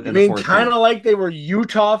 Kind of like they were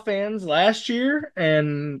Utah fans last year,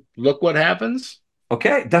 and look what happens.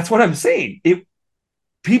 Okay, that's what I'm saying.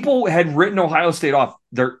 People had written Ohio State off.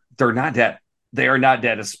 They're not dead. They are not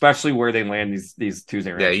dead, especially where they land these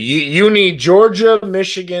Tuesday rounds. Yeah, you need Georgia,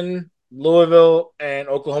 Michigan, Louisville, and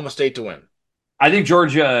Oklahoma State to win. I think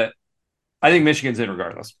Michigan's in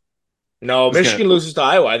regardless. No, Michigan loses to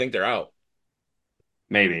Iowa. I think they're out.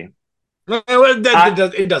 Maybe. No, it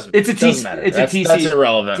doesn't. It's a TCU. That's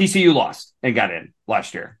irrelevant. TCU lost and got in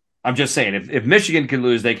last year. I'm just saying, if Michigan can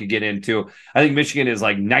lose, they could get in too. I think Michigan is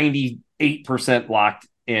 98% locked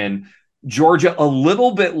in. Georgia, a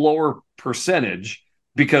little bit lower percentage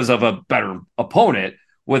because of a better opponent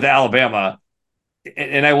with Alabama.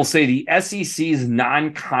 And I will say the SEC's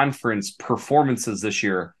non-conference performances this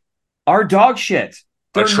year are dog shit.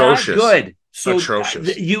 They're atrocious. Not good. So atrocious.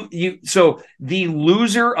 So the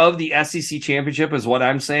loser of the SEC championship is what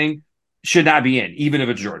I'm saying should not be in, even if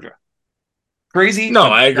it's Georgia. Crazy? No,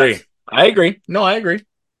 I agree. No, I agree.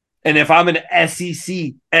 And if I'm an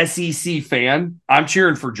SEC fan, I'm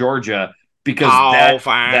cheering for Georgia because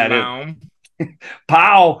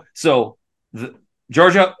Pow. So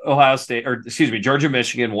Georgia, Ohio State, Georgia,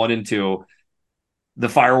 Michigan, 1 and 2. The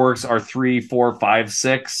fireworks are 3, 4, 5,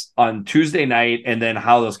 6 on Tuesday night, and then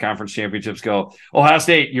how those conference championships go. Ohio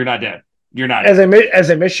State, you're not dead. You're not. As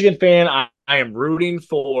a Michigan fan, I am rooting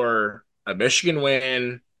for a Michigan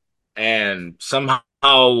win, and somehow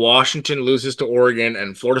Washington loses to Oregon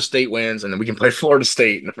and Florida State wins, and then we can play Florida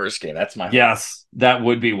State in the first game. That's my Yes, that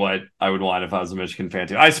would be what I would want if I was a Michigan fan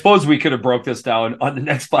too. I suppose we could have broke this down on the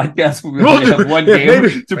next podcast. We only have one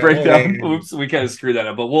game to break down. Oops, we kind of screwed that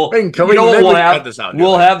up, but we'll have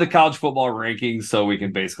the college football rankings so we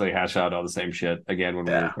can basically hash out all the same shit again when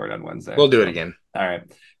we record on Wednesday. We'll do it again. All right.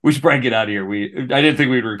 We should probably get out of here. I didn't think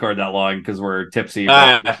we'd record that long because we're tipsy.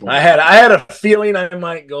 I had a feeling I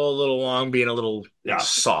might go a little long, being a little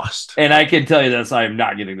sauced. And I can tell you this, I am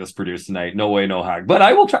not getting this produced tonight. No way, no hack. But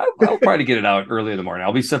I'll try to get it out early in the morning.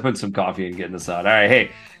 I'll be sipping some coffee and getting this out. All right,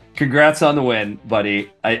 hey, congrats on the win,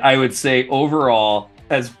 buddy. I would say overall,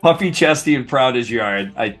 as puffy chesty and proud as you are,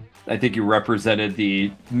 I think you represented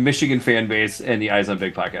the Michigan fan base and the Eyes on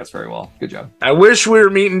Big podcast very well. Good job. I wish we were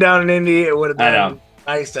meeting down in Indy. It would have been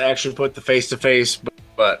nice to actually put the face to face.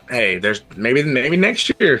 But hey, there's maybe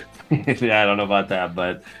next year. Yeah, I don't know about that,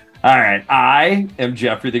 but all right. I am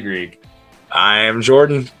Jeffrey the Greek. I am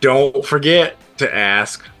Jordan. Don't forget to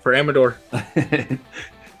ask for Amador.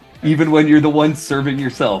 Even when you're the one serving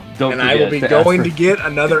yourself, don't forget. And I will be going to get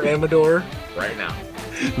another Amador right now.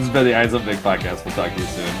 This has been the Eyes on Big podcast. We'll talk to you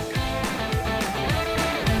soon.